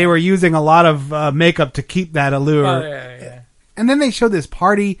 And they were using a lot of makeup to keep that allure. Oh, yeah. And then they showed this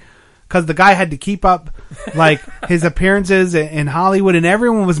party because the guy had to keep up like his appearances in Hollywood, and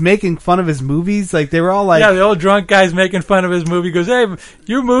everyone was making fun of his movies. Like they were all like, the old drunk guy's making fun of his movie. He goes, "Hey,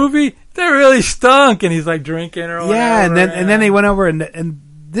 your movie, that really stunk," and he's like drinking or whatever. Yeah, and then they went over and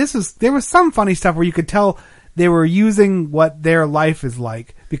there was some funny stuff where you could tell they were using what their life is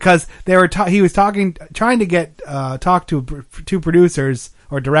like because they were he was trying to talk to 2 producers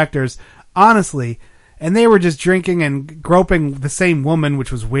or directors honestly. And they were just drinking and groping the same woman,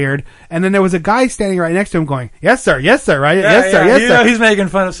 which was weird. And then there was a guy standing right next to him going, yes, sir, right? Yes, sir, yes, sir. He's making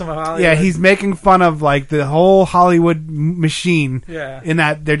fun of some of Hollywood. Yeah, he's making fun of, like, the whole Hollywood machine. Yeah. In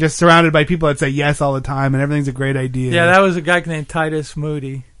that they're just surrounded by people that say yes all the time, and everything's a great idea. Yeah, that was a guy named Titus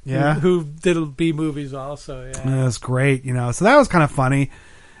Moody. Yeah. Who did B movies also, yeah. That was great, So that was kind of funny.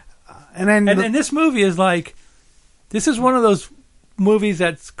 And then... And this movie is like... This is one of those movies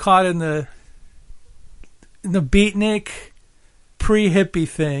that's caught in the beatnik pre-hippie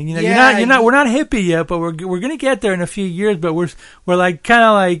thing. We're not hippie yet, but we're going to get there in a few years, but we're like kind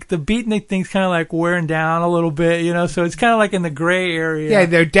of like the beatnik thing's kind of like wearing down a little bit, so it's kind of like in the gray area. Yeah,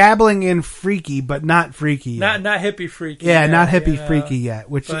 they're dabbling in freaky, but not freaky yet. Not hippie freaky. Yeah, not hippie freaky yet,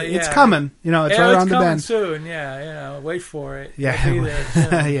 which it's coming, it's right around the bend. It's coming soon, yeah, wait for it. Yeah. It'll be there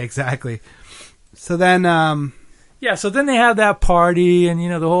soon. Yeah, exactly. So then so then they have that party and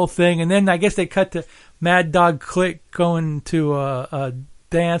the whole thing, and then I guess they cut to Mad Dog Click going to a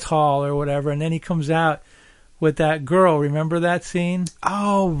dance hall or whatever, and then he comes out with that girl. Remember that scene?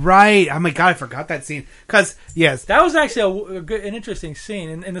 Oh, right. Oh, my God, I forgot that scene. Because, yes. That was actually an interesting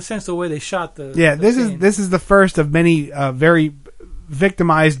scene in the sense of the way they shot the scene. This is the first of many very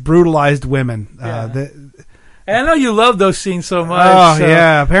victimized, brutalized women. And I know you love those scenes so much. Oh, so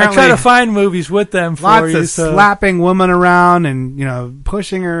yeah. Apparently, I try to find movies with them for lots you. of slapping women around and,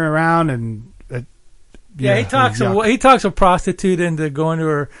 pushing her around and... he talks a prostitute into going to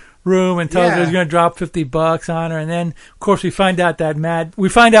her room and tells her he's going to drop $50 on her, and then of course we find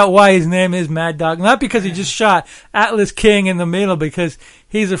out why his name is Mad Dog, not because he just shot Atlas King in the middle, because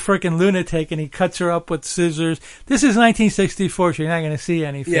he's a freaking lunatic and he cuts her up with scissors. This is 1964, so you're not going to see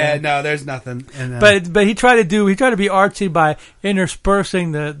anything. Yeah, no, there's nothing. But he tried to be artsy by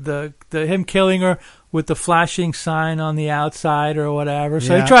interspersing the him killing her with the flashing sign on the outside or whatever.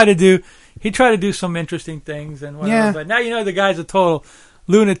 So he tried to do some interesting things and whatever. Yeah. But now the guy's a total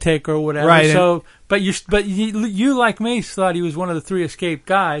lunatic or whatever. Right. So, but you like me thought he was one of the 3 escaped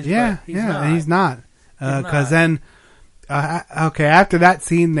guys. Yeah, but and he's not. Because then, after that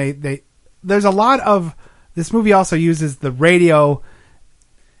scene, there's a lot of this movie also uses the radio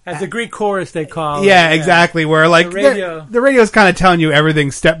as the Greek chorus they call. Yeah, exactly. Where the radio's kind of telling you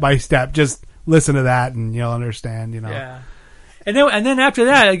everything step by step. Just listen to that and you'll understand. Yeah. And then after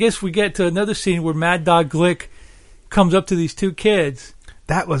that, I guess we get to another scene where Mad Dog Glick comes up to these 2 kids.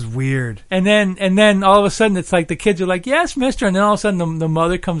 That was weird. And then all of a sudden it's like the kids are like, "Yes, mister," and then all of a sudden the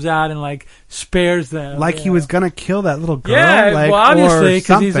mother comes out and like spares them. Like he was gonna kill that little girl. Yeah, well, obviously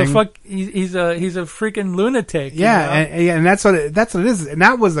because he's a freaking lunatic. Yeah, and that's what it is. And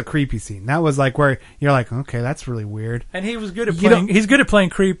that was a creepy scene. That was like where you're like, okay, that's really weird. And he was good at playing. He's good at playing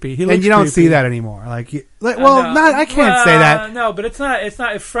creepy. He looks and you don't creepy. see that anymore. I can't say that. No, but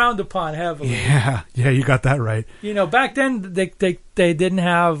it's frowned upon heavily. Yeah, you got that right. Back then they didn't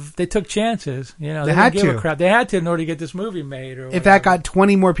have. They took chances. They had didn't give to. a crap. They had to in order to get this movie made. Or if that got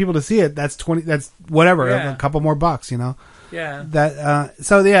 20 more people to see it, that's 20. That's whatever. Yeah. A couple more bucks. Yeah. That.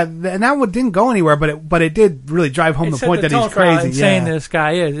 And that one didn't go anywhere, but it did really drive home the point that he's crazy. How insane this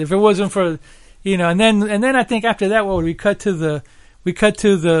guy is. If it wasn't for, and then I think after that, we cut to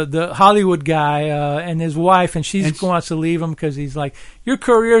the Hollywood guy and his wife, and she wants to leave him because he's like, your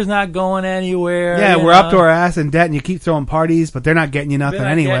career's not going anywhere. Yeah, we're up to our ass in debt, and you keep throwing parties, but they're not getting you nothing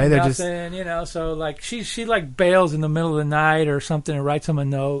anyway. They're just so like she like bails in the middle of the night or something and writes him a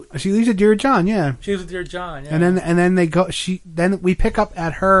note. She leaves with Dear John, yeah. She leaves with Dear John, yeah. And then they go. Then we pick up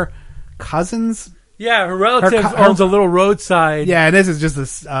at her cousin's. Yeah, her relative owns a little roadside. Yeah, and this is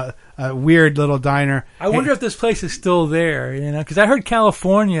just a weird little diner. I wonder if this place is still there, because I heard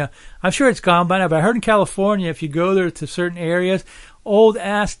California, I'm sure it's gone by now, but I heard in California, if you go there to certain areas,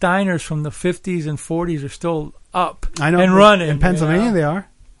 old-ass diners from the 50s and 40s are still up and running. In Pennsylvania, they are.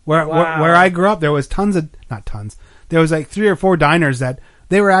 Where I grew up, there was not tons, there was like 3 or 4 diners that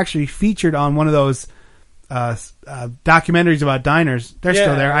they were actually featured on one of those documentaries about diners. They're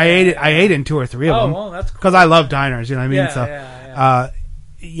still there. I ate in 2 or 3 of them. Well, that's cool. Because I love diners, you know what I mean?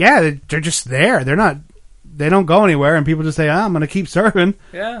 They're just there. They don't go anywhere, and people just say, I'm going to keep serving.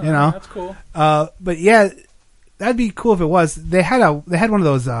 Yeah, that's cool. But yeah, that'd be cool if it was. They had one of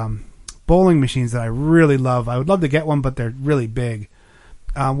those bowling machines that I really love. I would love to get one, but they're really big.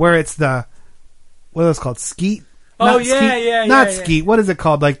 Where it's what are those called? Skeet? Not skeet. What is it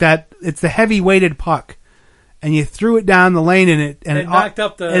called? Like that. It's the heavy weighted puck. And you threw it down the lane, and it knocked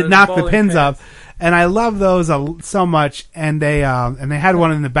the pins up. And I love those so much. And they had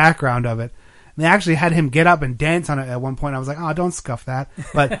one in the background of it. And they actually had him get up and dance on it at one point. I was like, oh, don't scuff that.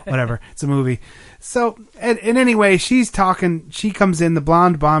 But whatever, it's a movie. So, and anyway, she's talking. She comes in. The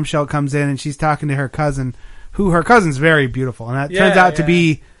blonde bombshell comes in, and she's talking to her cousin, her cousin's very beautiful, and that turns out to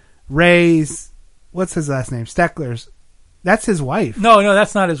be Ray's. What's his last name? Steckler's. That's his wife. No,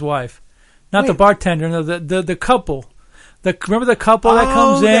 that's not his wife. Not the bartender. No, the couple. Remember the couple that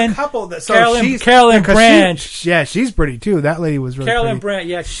comes in? The couple. Carolyn Brandt. She's pretty too. That lady was really Carolyn pretty. Brandt.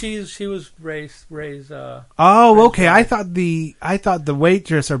 Yeah, she was Ray's. Okay. I thought the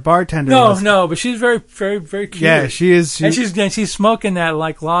waitress or bartender. No, but she's very, very, very cute. Yeah, she is. And she's smoking that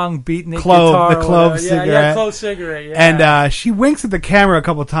like long beatnik guitar. The clove cigarette. Yeah, clove cigarette. Yeah. And she winks at the camera a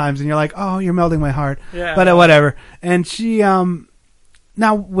couple times, and you're like, oh, you're melting my heart. Yeah. But whatever. And she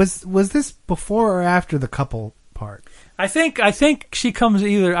now was this before or after the couple part? I think she comes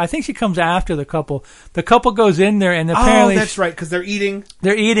after the couple. The couple goes in there, and apparently that's right, because they're eating.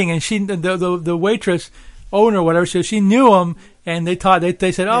 They're eating, and the waitress owner, whatever, so she knew him, and they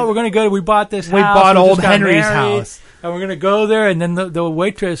said, oh, we're going to go. We bought this house. We bought old Henry's house, and we're going to go there. And then the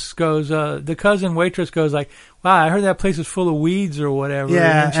waitress goes, the cousin waitress goes like, wow, I heard that place is full of weeds or whatever.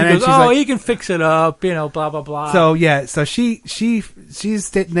 Yeah, and she goes, oh, like, you can fix it up, blah blah blah. So yeah, so she's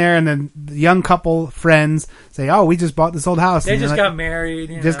sitting there, and then the young couple friends say, oh, we just bought this old house. They just got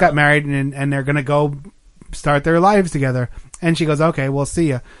married. Got married, and they're gonna go start their lives together. And she goes, okay, we'll see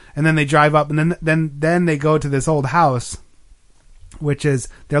you. And then they drive up, and then they go to this old house, which is,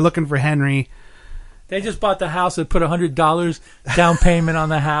 they're looking for Henry. They just bought the house and put $100 down payment on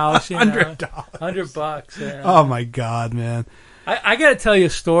the house. $100. $100. Yeah. Oh my God, man. I got to tell you a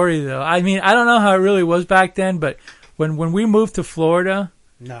story though. I mean, I don't know how it really was back then, but when we moved to Florida,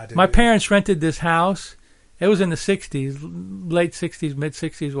 my parents rented this house. It was in the 60s, late 60s, mid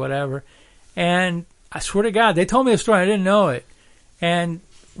 60s, whatever. And I swear to God, they told me a story. I didn't know it. And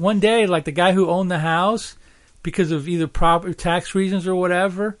one day, like the guy who owned the house, because of either property tax reasons or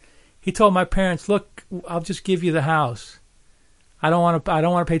whatever, he told my parents, "Look, I'll just give you the house. I don't want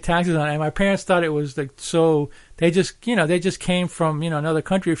to pay taxes on it." And my parents thought it was like so. They just came from another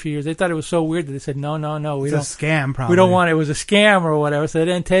country a few years. They thought it was so weird that they said, "No, we don't." It's a scam, probably. We don't want it. It was a scam or whatever, so they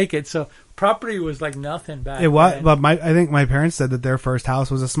didn't take it. So property was like nothing back. It was, then. but I think my parents said that their first house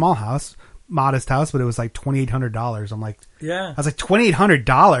was a small house, modest house, but it was like $2,800. I'm like, yeah. I was like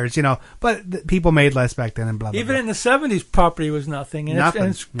 $2,800, but people made less back then and blah blah. Even blah. in the 70s, property was nothing, and nothing.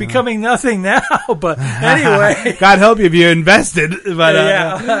 It's becoming nothing now. But anyway, God help you if you invested. But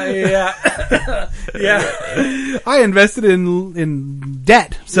yeah. I invested in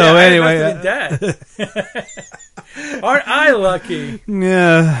debt. So anyway, I invested in debt. Aren't I lucky?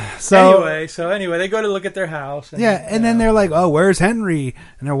 Yeah. Anyway, they go to look at their house. And, and then they're like, "Oh, where's Henry?"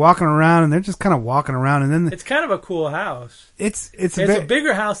 And they're walking around, and they're just kind of walking around, and then it's kind of a cool house. It's a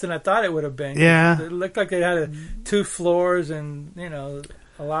bigger house than I thought it would have been. Yeah. It looked like it had 2 floors and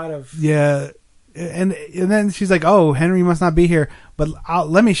a lot of And then she's like, "Oh, Henry must not be here, but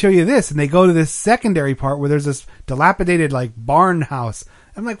let me show you this." And they go to this secondary part where there's this dilapidated like barn house.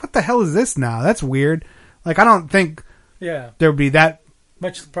 I'm like, "What the hell is this now? That's weird." Like, I don't think there would be that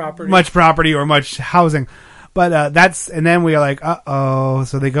much property or much housing. But and then we are like, uh-oh.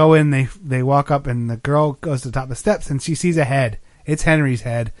 So they go in, they walk up, and the girl goes to the top of the steps, and she sees a head. It's Henry's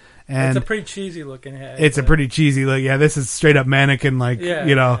head. And it's a pretty cheesy looking head. It's a pretty cheesy look. Yeah, this is straight up mannequin,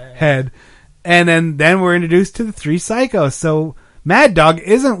 head. And then we're introduced to the 3 psychos. So Mad Dog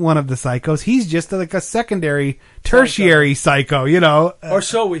isn't one of the psychos. He's just like a secondary, tertiary psycho, or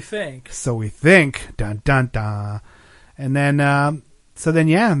so we think. So we think. Dun, dun, dun. And then,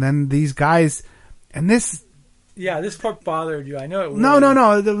 then these guys, and this... Yeah, this part bothered you. I know it would.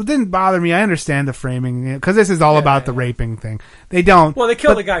 No. It didn't bother me. I understand the framing, because this is all about the raping thing. They don't. Well, they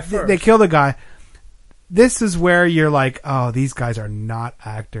kill the guy first. They kill the guy. This is where you're like, oh, these guys are not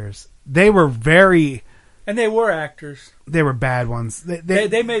actors. They were very... And they were actors. They were bad ones.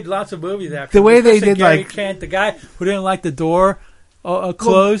 They made lots of movies after. The way they did, Gary Kent, the guy who didn't like the door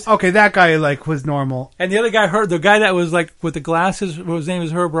closed. Well, okay, that guy was normal. And the other guy, the guy that was like with the glasses, his name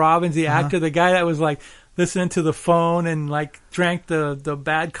was Herb Robbins, the actor. The guy that was like listening to the phone and like drank the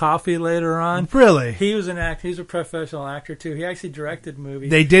bad coffee later on. Really? He was an actor. He's a professional actor too. He actually directed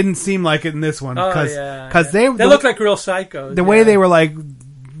movies. They didn't seem like it in this one because they looked like real psychos. The way they were like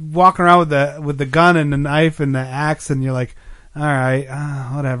walking around with the gun and the knife and the axe, and you're like, all right,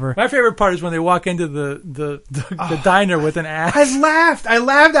 whatever. My favorite part is when they walk into the diner with an axe. I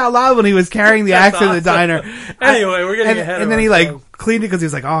laughed out loud when he was carrying the axe in the diner. Anyway, we're getting ahead of and then ourselves. He like cleaned it because he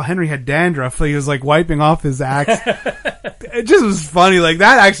was like, oh, Henry had dandruff. So he was like wiping off his axe. It just was funny. Like,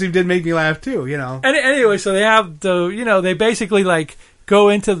 that actually did make me laugh too, And anyway, so they have they basically like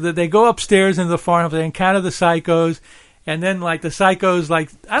they go upstairs into the farm, they encounter the psychos. And then, like, the psychos,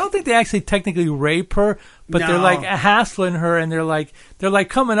 like, I don't think they actually technically rape her, but they're, like, hassling her, and they're, like,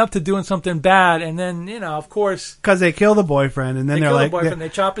 coming up to doing something bad, and then, of course... Because they kill the boyfriend, and then they they're like... they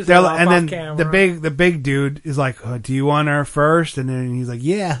chop his head off and then camera. the big dude is like, do you want her first? And then he's like,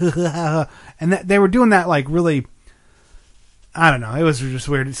 yeah. And they were doing that, like, really... I don't know. It was just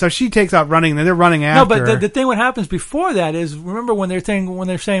weird. So she takes out running, and they're running after her. No, but the thing what happens before that is, remember when they're saying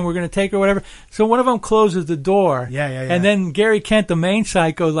we're going to take her or whatever? So one of them closes the door. Yeah. And then Gary Kent, the main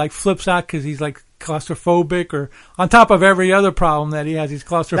psycho, like flips out because he's like claustrophobic, or on top of every other problem that he has, he's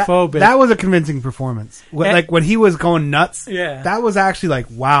claustrophobic. That was a convincing performance. Like when he was going nuts. Yeah. That was actually like,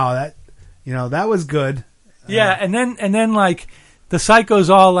 wow, that was good. Yeah, and then like the psychos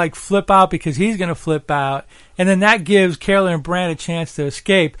all like flip out because he's going to flip out. And then that gives Carolyn Brand a chance to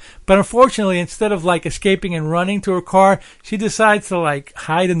escape. But unfortunately, instead of like escaping and running to her car, she decides to like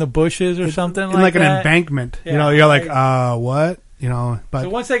hide in the bushes or something like that. An embankment. Yeah, you're like, what? But so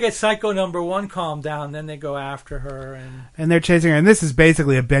once they get psycho number 1 calmed down, then they go after her and they're chasing her. And this is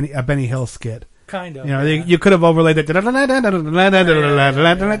basically a Benny Hill skit. Kind of. You could have overlaid it.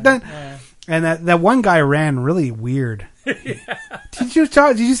 And that one guy ran really weird. Did you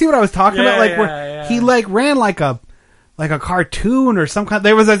see what I was talking about? Like he like ran like a cartoon or some kind.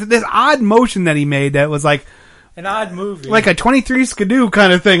 There was this odd motion that he made that was like an odd movie. Like a 23 Skidoo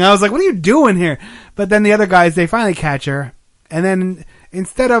kind of thing. I was like, what are you doing here? But then the other guys, they finally catch her. And then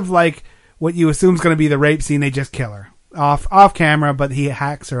instead of like what you assume is going to be the rape scene, they just kill her. Off camera, but he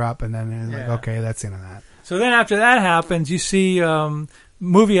hacks her up. And then like, okay, that's the end of that. So then after that happens, you see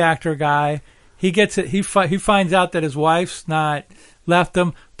movie actor guy. He gets it. He finds out that his wife's not left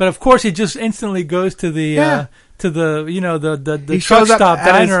him. But of course, he just instantly goes to the... to the truck stop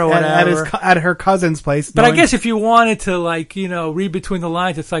diner or whatever at her cousin's place. But I guess if you wanted to read between the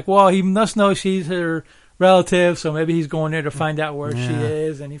lines, it's like, well, he must know she's her relative, so maybe he's going there to find out where she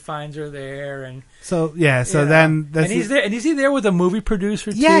is, and he finds her there, and then and he's there, and is he there with a movie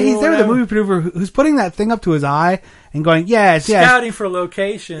producer too? Yeah, he's there with a movie producer who's putting that thing up to his eye and going, scouting for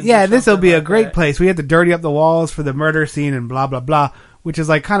locations. Yeah, this will be a great place. We have to dirty up the walls for the murder scene and blah blah blah, which is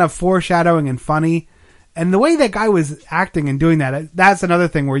like kind of foreshadowing and funny. And the way that guy was acting and doing that's another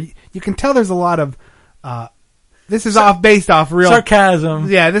thing where you can tell there's a lot of, this is based off real sarcasm.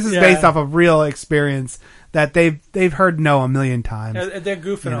 Yeah, this is based off of real experience that they've heard a million times. They're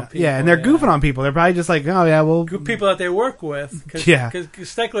goofing on people. Yeah, and they're goofing on people. They're probably just like, oh yeah, well, people that they work with. Because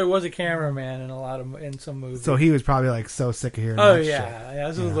Steckler was a cameraman in some movies. So he was probably like so sick of hearing. Oh that yeah, shit.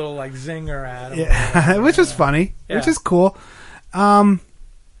 This is a little like zinger at him. Yeah, which was funny, which is cool.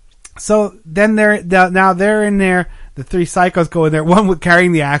 So then they're in there. The three psychos go in there. One with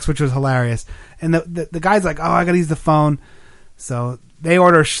carrying the axe, which was hilarious. And the guy's like, "Oh, I gotta use the phone." So they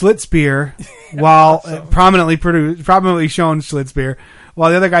order Schlitz beer while prominently shown Schlitz beer,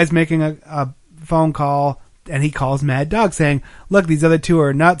 while the other guy's making a phone call, and he calls Mad Dog saying, "Look, these other two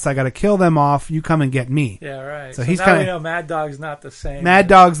are nuts. I gotta kill them off. You come and get me." Yeah, right. So he's now we know Mad Dog's not the same. Mad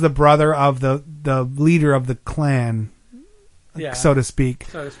Dog's the brother of the leader of the clan. So to speak.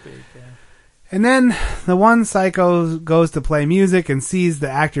 So to speak, yeah. And then the one psycho goes to play music and sees the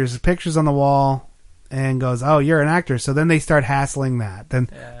actor's pictures on the wall and goes, "Oh, you're an actor." So then they start hassling that. Then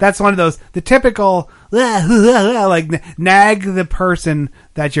that's one of those, the typical, like, nag the person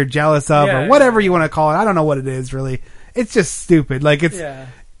that you're jealous of or whatever you want to call it. I don't know what it is, really. It's just stupid. Like,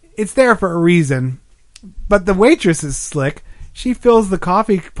 it's there for a reason. But the waitress is slick. She fills the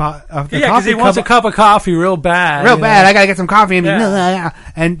coffee pot. Because he wants a cup of coffee real bad. I gotta get some coffee in me.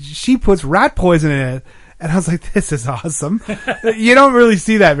 And she puts rat poison in it. And I was like, this is awesome. You don't really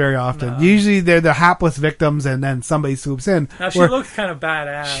see that very often. No. Usually they're the hapless victims and then somebody swoops in. Now she looks kind of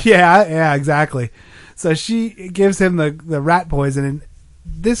badass. Yeah, exactly. So she gives him the rat poison, and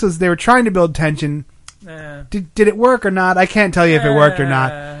they were trying to build tension. Did it work or not? I can't tell you if it worked or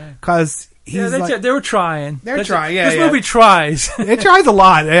not. Because they were trying. They're trying. This movie tries. It tries a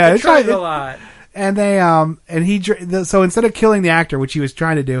lot. Yeah, it tries a lot. And they so instead of killing the actor, which he was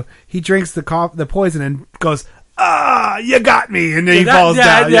trying to do, he drinks the poison and goes, you got me, and then he falls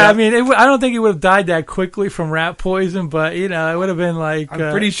down. Yeah, I mean, I don't think he would have died that quickly from rat poison, but it would have been like.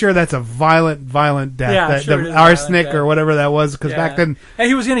 I'm pretty sure that's a violent death. Yeah, the arsenic or whatever that was, because back then. And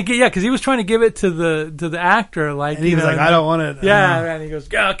he was gonna because he was trying to give it to the actor, like. And he was like, I don't want it. Yeah, and he goes,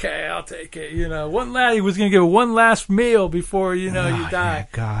 okay, I'll take it. He was gonna give it one last meal before you die. Yeah,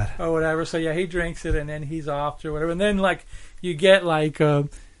 God. Or whatever. So he drinks it, and then he's off or whatever, and then you get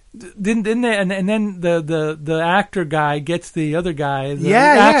Didn't they? And then the actor guy gets the other guy,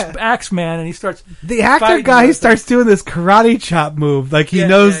 axe man, and he starts. The actor guy, he starts doing this karate chop move, like he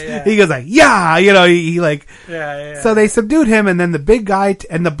knows. He goes like, he like. Yeah. So they subdued him, and then the big guy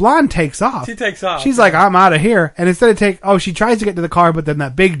and the blonde takes off. She takes off. She's like, I'm out of here. And instead of she tries to get to the car, but then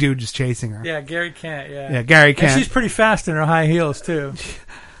that big dude is chasing her. Yeah, Gary Kent. Yeah, Gary Kent. And she's pretty fast in her high heels too.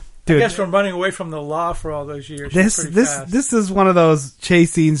 Dude, I guess from running away from the law for all those years. This is one of those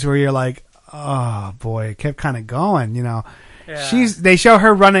chase scenes where you're like, oh boy, it kept kind of going, Yeah. They show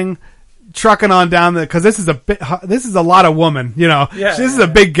her running, trucking on down because this is a lot of woman, Yeah, this is a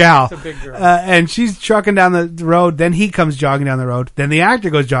big gal. It's a big girl. And she's trucking down the road. Then he comes jogging down the road. Then the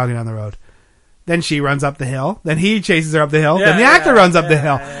actor goes jogging down the road. Then she runs up the hill. Then he chases her up the hill. Then the actor runs up the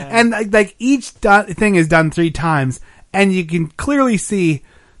hill. And like each thing is done 3 times, and you can clearly see.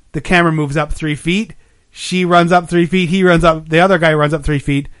 The camera moves up 3 feet. She runs up 3 feet. He runs up. The other guy runs up 3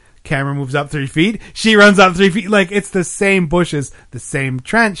 feet. Camera moves up 3 feet. She runs up 3 feet. Like, it's the same bushes, the same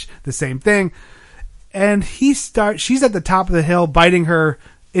trench, the same thing. And she's at the top of the hill biting her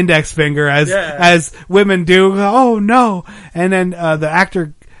index finger as women do. Oh no. And then, the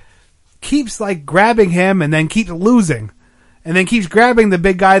actor keeps like grabbing him and then keeps losing. And then keeps grabbing the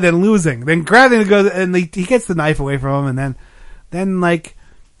big guy, then losing. Then grabbing and he gets the knife away from him, and then like,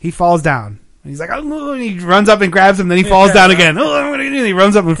 he falls down. He's like, oh, and he runs up and grabs him, then he falls down again. Oh, and he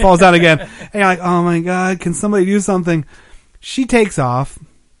runs up and falls down again. And you're like, oh my God, can somebody do something? She takes off.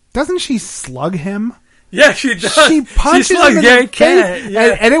 Doesn't she slug him? Yeah, she does. She punches him in the face,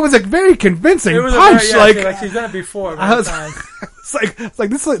 and it was a very convincing punch. Like she's done it before. It's like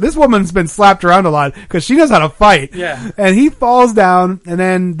this woman's been slapped around a lot because she knows how to fight. Yeah. And he falls down,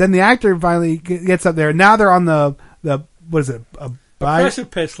 and then the actor finally gets up there. Now they're on the what is it? A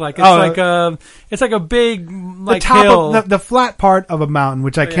precipice, it's like a big the top hill. of the flat part of a mountain,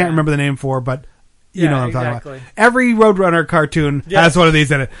 which I can't remember the name for, but you know what I'm talking about. Every Roadrunner cartoon has one of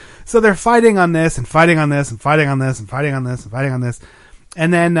these in it. So they're fighting on this and fighting on this and fighting on this and fighting on this and fighting on this,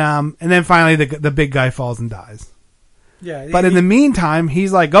 and then finally the big guy falls and dies. Yeah, but in the meantime,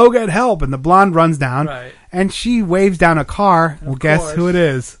 he's like, "Go get help!" And the blonde runs down, and she waves down a car. Well, guess who it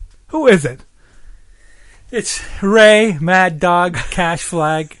is? Who is it? It's Ray, Mad Dog, Cash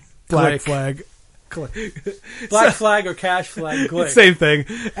Flag, Black Flag. Black Flag or Cash Flag, Glick. Same thing.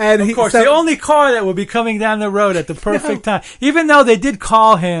 And of course, the only car that will be coming down the road at the perfect time. Even though they did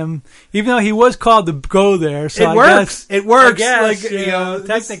call him, even though he was called to go there. So it works. It works. I guess, you know,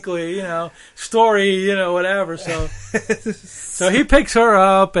 technically, story, whatever. So, so he picks her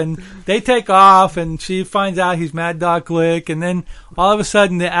up and they take off and she finds out he's Mad Dog Glick. And then all of a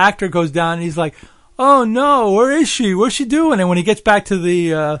sudden the actor goes down and he's like, "Oh no, where is she? What's she doing?" And when he gets back to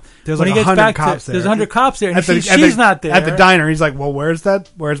the, there's like 100 cops there. There's 100 cops there, and she's not there. At the diner, he's like, "Well, where's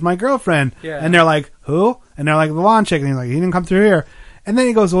my girlfriend?" Yeah. And they're like, "Who?" And they're like, "The blonde chick." And he's like, "He didn't come through here." And then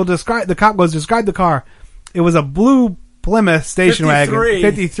he goes, the cop goes, "Describe the car." It was a blue Plymouth station wagon,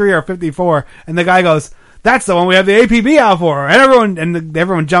 53 or 54. And the guy goes, "That's the one we have the APB out for." And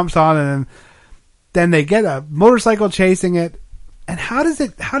everyone jumps on, and then they get a motorcycle chasing it. And before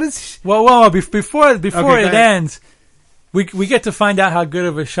it ends, we get to find out how good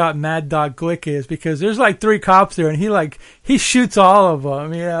of a shot Mad Dog Glick is, because there's like 3 cops there and he shoots all of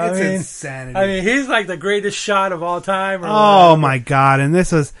them, It's insanity. I mean, he's like the greatest shot of all time. Oh my God. And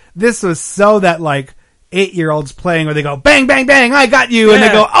this was so that like 8-year-olds playing where they go, "Bang, bang, bang, I got you." And they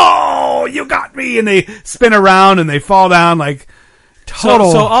go, "Oh, you got me." And they spin around and they fall down like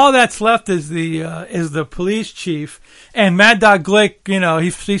total. So all that's left is the police chief. And Mad Dog Glick,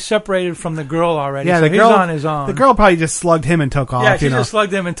 he's separated from the girl already. Yeah, so he's on his own. The girl probably just slugged him and took off. Yeah, she just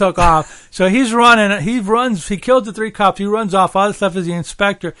slugged him and took off. So he's running. He kills the 3 cops. He runs off. All that's left is the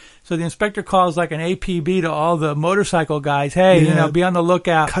inspector. So the inspector calls like an APB to all the motorcycle guys. Hey, be on the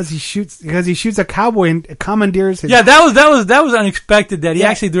lookout. Because he shoots a cowboy and commandeers his. Yeah, that was unexpected. That he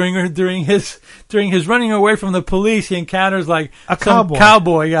actually during his running away from the police, he encounters like a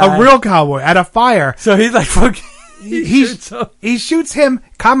cowboy guy, a real cowboy at a fire. So he's like, fuck. He shoots him,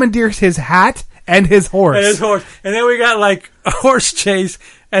 commandeers his hat and his horse. And then we got like a horse chase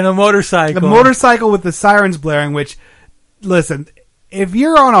and a motorcycle. The motorcycle with the sirens blaring, which, listen, if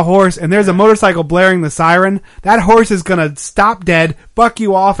you're on a horse and there's a motorcycle blaring the siren, that horse is going to stop dead, buck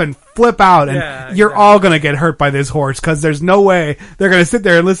you off, and flip out. And you're all going to get hurt by this horse because there's no way they're going to sit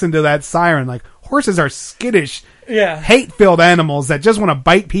there and listen to that siren. Like, horses are skittish. Yeah. Hate-filled animals that just want to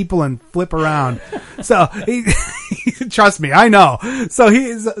bite people and flip around. So, trust me, I know. So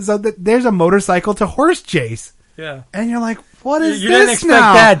there's a motorcycle to horse chase. Yeah. And you're like, what is you this didn't expect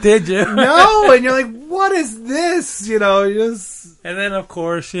now? that, did you? No. And you're like, what is this? And then of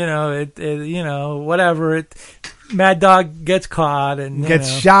course, whatever. Mad Dog gets caught and gets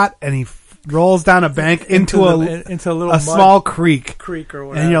shot, and he rolls down a bank into a little small creek or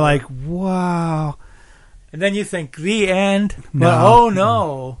whatever. And you're like, wow. And then you think the end. No. But,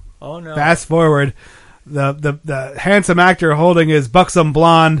 oh no. Fast forward. The handsome actor holding his buxom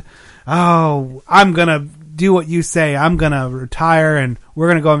blonde. "Oh, I'm going to do what you say. I'm going to retire and we're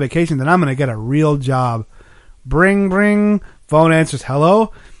going to go on vacation. Then I'm going to get a real job." Bring. Phone answers.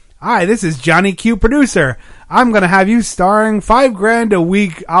 "Hello? Hi, this is Johnny Q, producer. I'm going to have you starring $5,000 a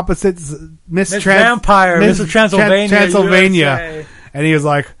week opposite Miss Vampire, Miss Transylvania. And he was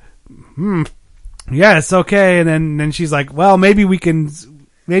like, "Yes, okay." And then she's like, "Well, maybe you can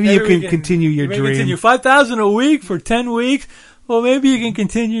continue your dream. Continue $5,000 a week for 10 weeks. Well, maybe you can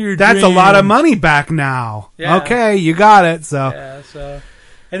continue your dream. That's a lot of money back now." Yeah. Okay, you got it. So,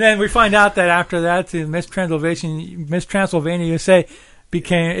 and then we find out that after that, Miss Transylvania USA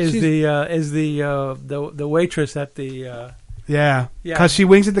is the waitress at the. Yeah, because she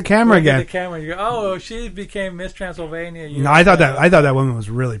winks at the camera again. At the camera, you go, "Oh, she became Miss Transylvania." No, I thought that woman was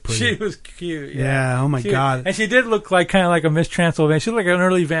really pretty. She was cute. Yeah. Oh my God. And she did look kind of like a Miss Transylvania. She looked like an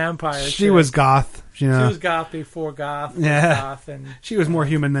early vampire. She was goth. She was goth before goth. Yeah. Goth, and she was more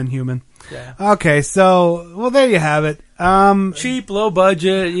human than human. Yeah. Okay, so there you have it. Cheap, low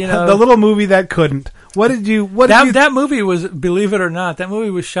budget. The little movie that couldn't. That movie was, believe it or not, that movie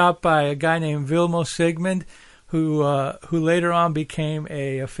was shot by a guy named Vilmo Sigmund, who later on became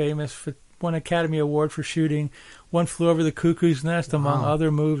a famous won Academy Award for shooting One Flew Over the Cuckoo's Nest, among Wow.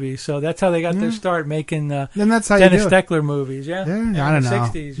 other movies. So that's how they got their start, making Then that's how Dennis you do it. Steckler movies. Yeah, I don't the know.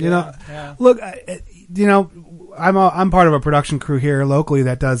 60s. You know, yeah. look, I'm part of a production crew here locally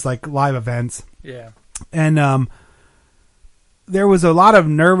that does like live events. Yeah. And there was a lot of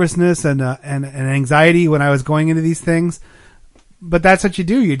nervousness and anxiety when I was going into these things. But that's what you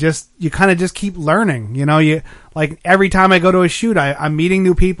do. You kind of just keep learning. You know, like every time I go to a shoot, I'm meeting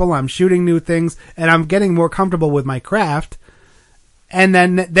new people, I'm shooting new things, and I'm getting more comfortable with my craft. And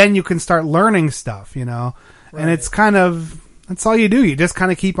then you can start learning stuff, you know. Right. And it's kind of, that's all you do. You just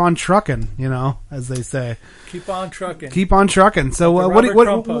kind of keep on trucking, you know, as they say. Keep on trucking. Keep on trucking. So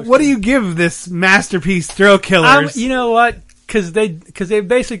what do you give this masterpiece, Thrill Killers? You know what? Because they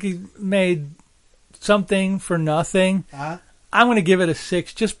basically made something for nothing. I'm going to give it a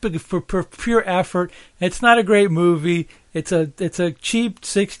 6 just for pure effort. It's not a great movie. It's a cheap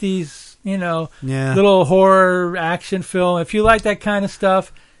 60s, you know, little horror action film. If you like that kind of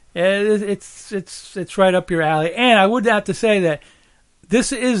stuff, it's right up your alley. And I would have to say that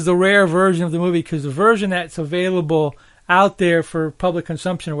this is the rare version of the movie, because the version that's available out there for public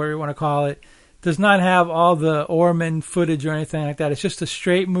consumption, or whatever you want to call it, does not have all the Orman footage or anything like that. It's just a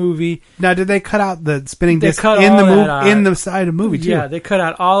straight movie. Now, did they cut out the spinning disc in the side of the movie too? Yeah, they cut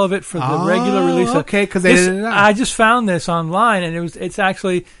out all of it for the regular release. Okay, because they didn't know. I just found this online, and it's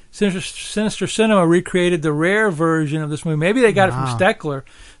actually Sinister Cinema recreated the rare version of this movie. Maybe they got it from Steckler.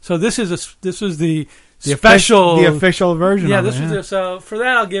 So this was the special, the official version. Yeah, of this it, was so for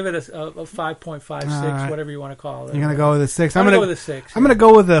that I'll give it a 5.56, right. whatever you want to call it. You're gonna go with a 6. I'm gonna go with a 6. I'm gonna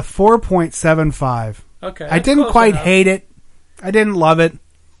go with a 4.75. Okay, I didn't quite hate it. I didn't love it.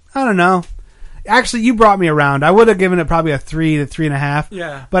 I don't know. Actually, you brought me around. I would have given it probably a 3 to 3.5.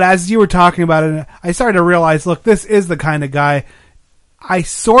 Yeah. But as you were talking about it, I started to realize, look, this is the kind of guy I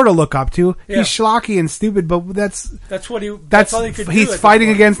sort of look up to. Yeah. He's schlocky and stupid, but that's all he could do. He's fighting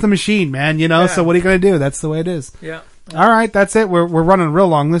against the machine, man. You know. Yeah. So what are you going to do? That's the way it is. Yeah. All right, that's it. We're running real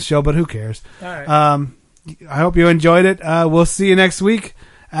long this show, but who cares? All right. I hope you enjoyed it. We'll see you next week.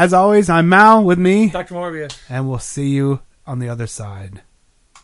 As always, I'm Mal with me, Dr. Morbius, and we'll see you on the other side.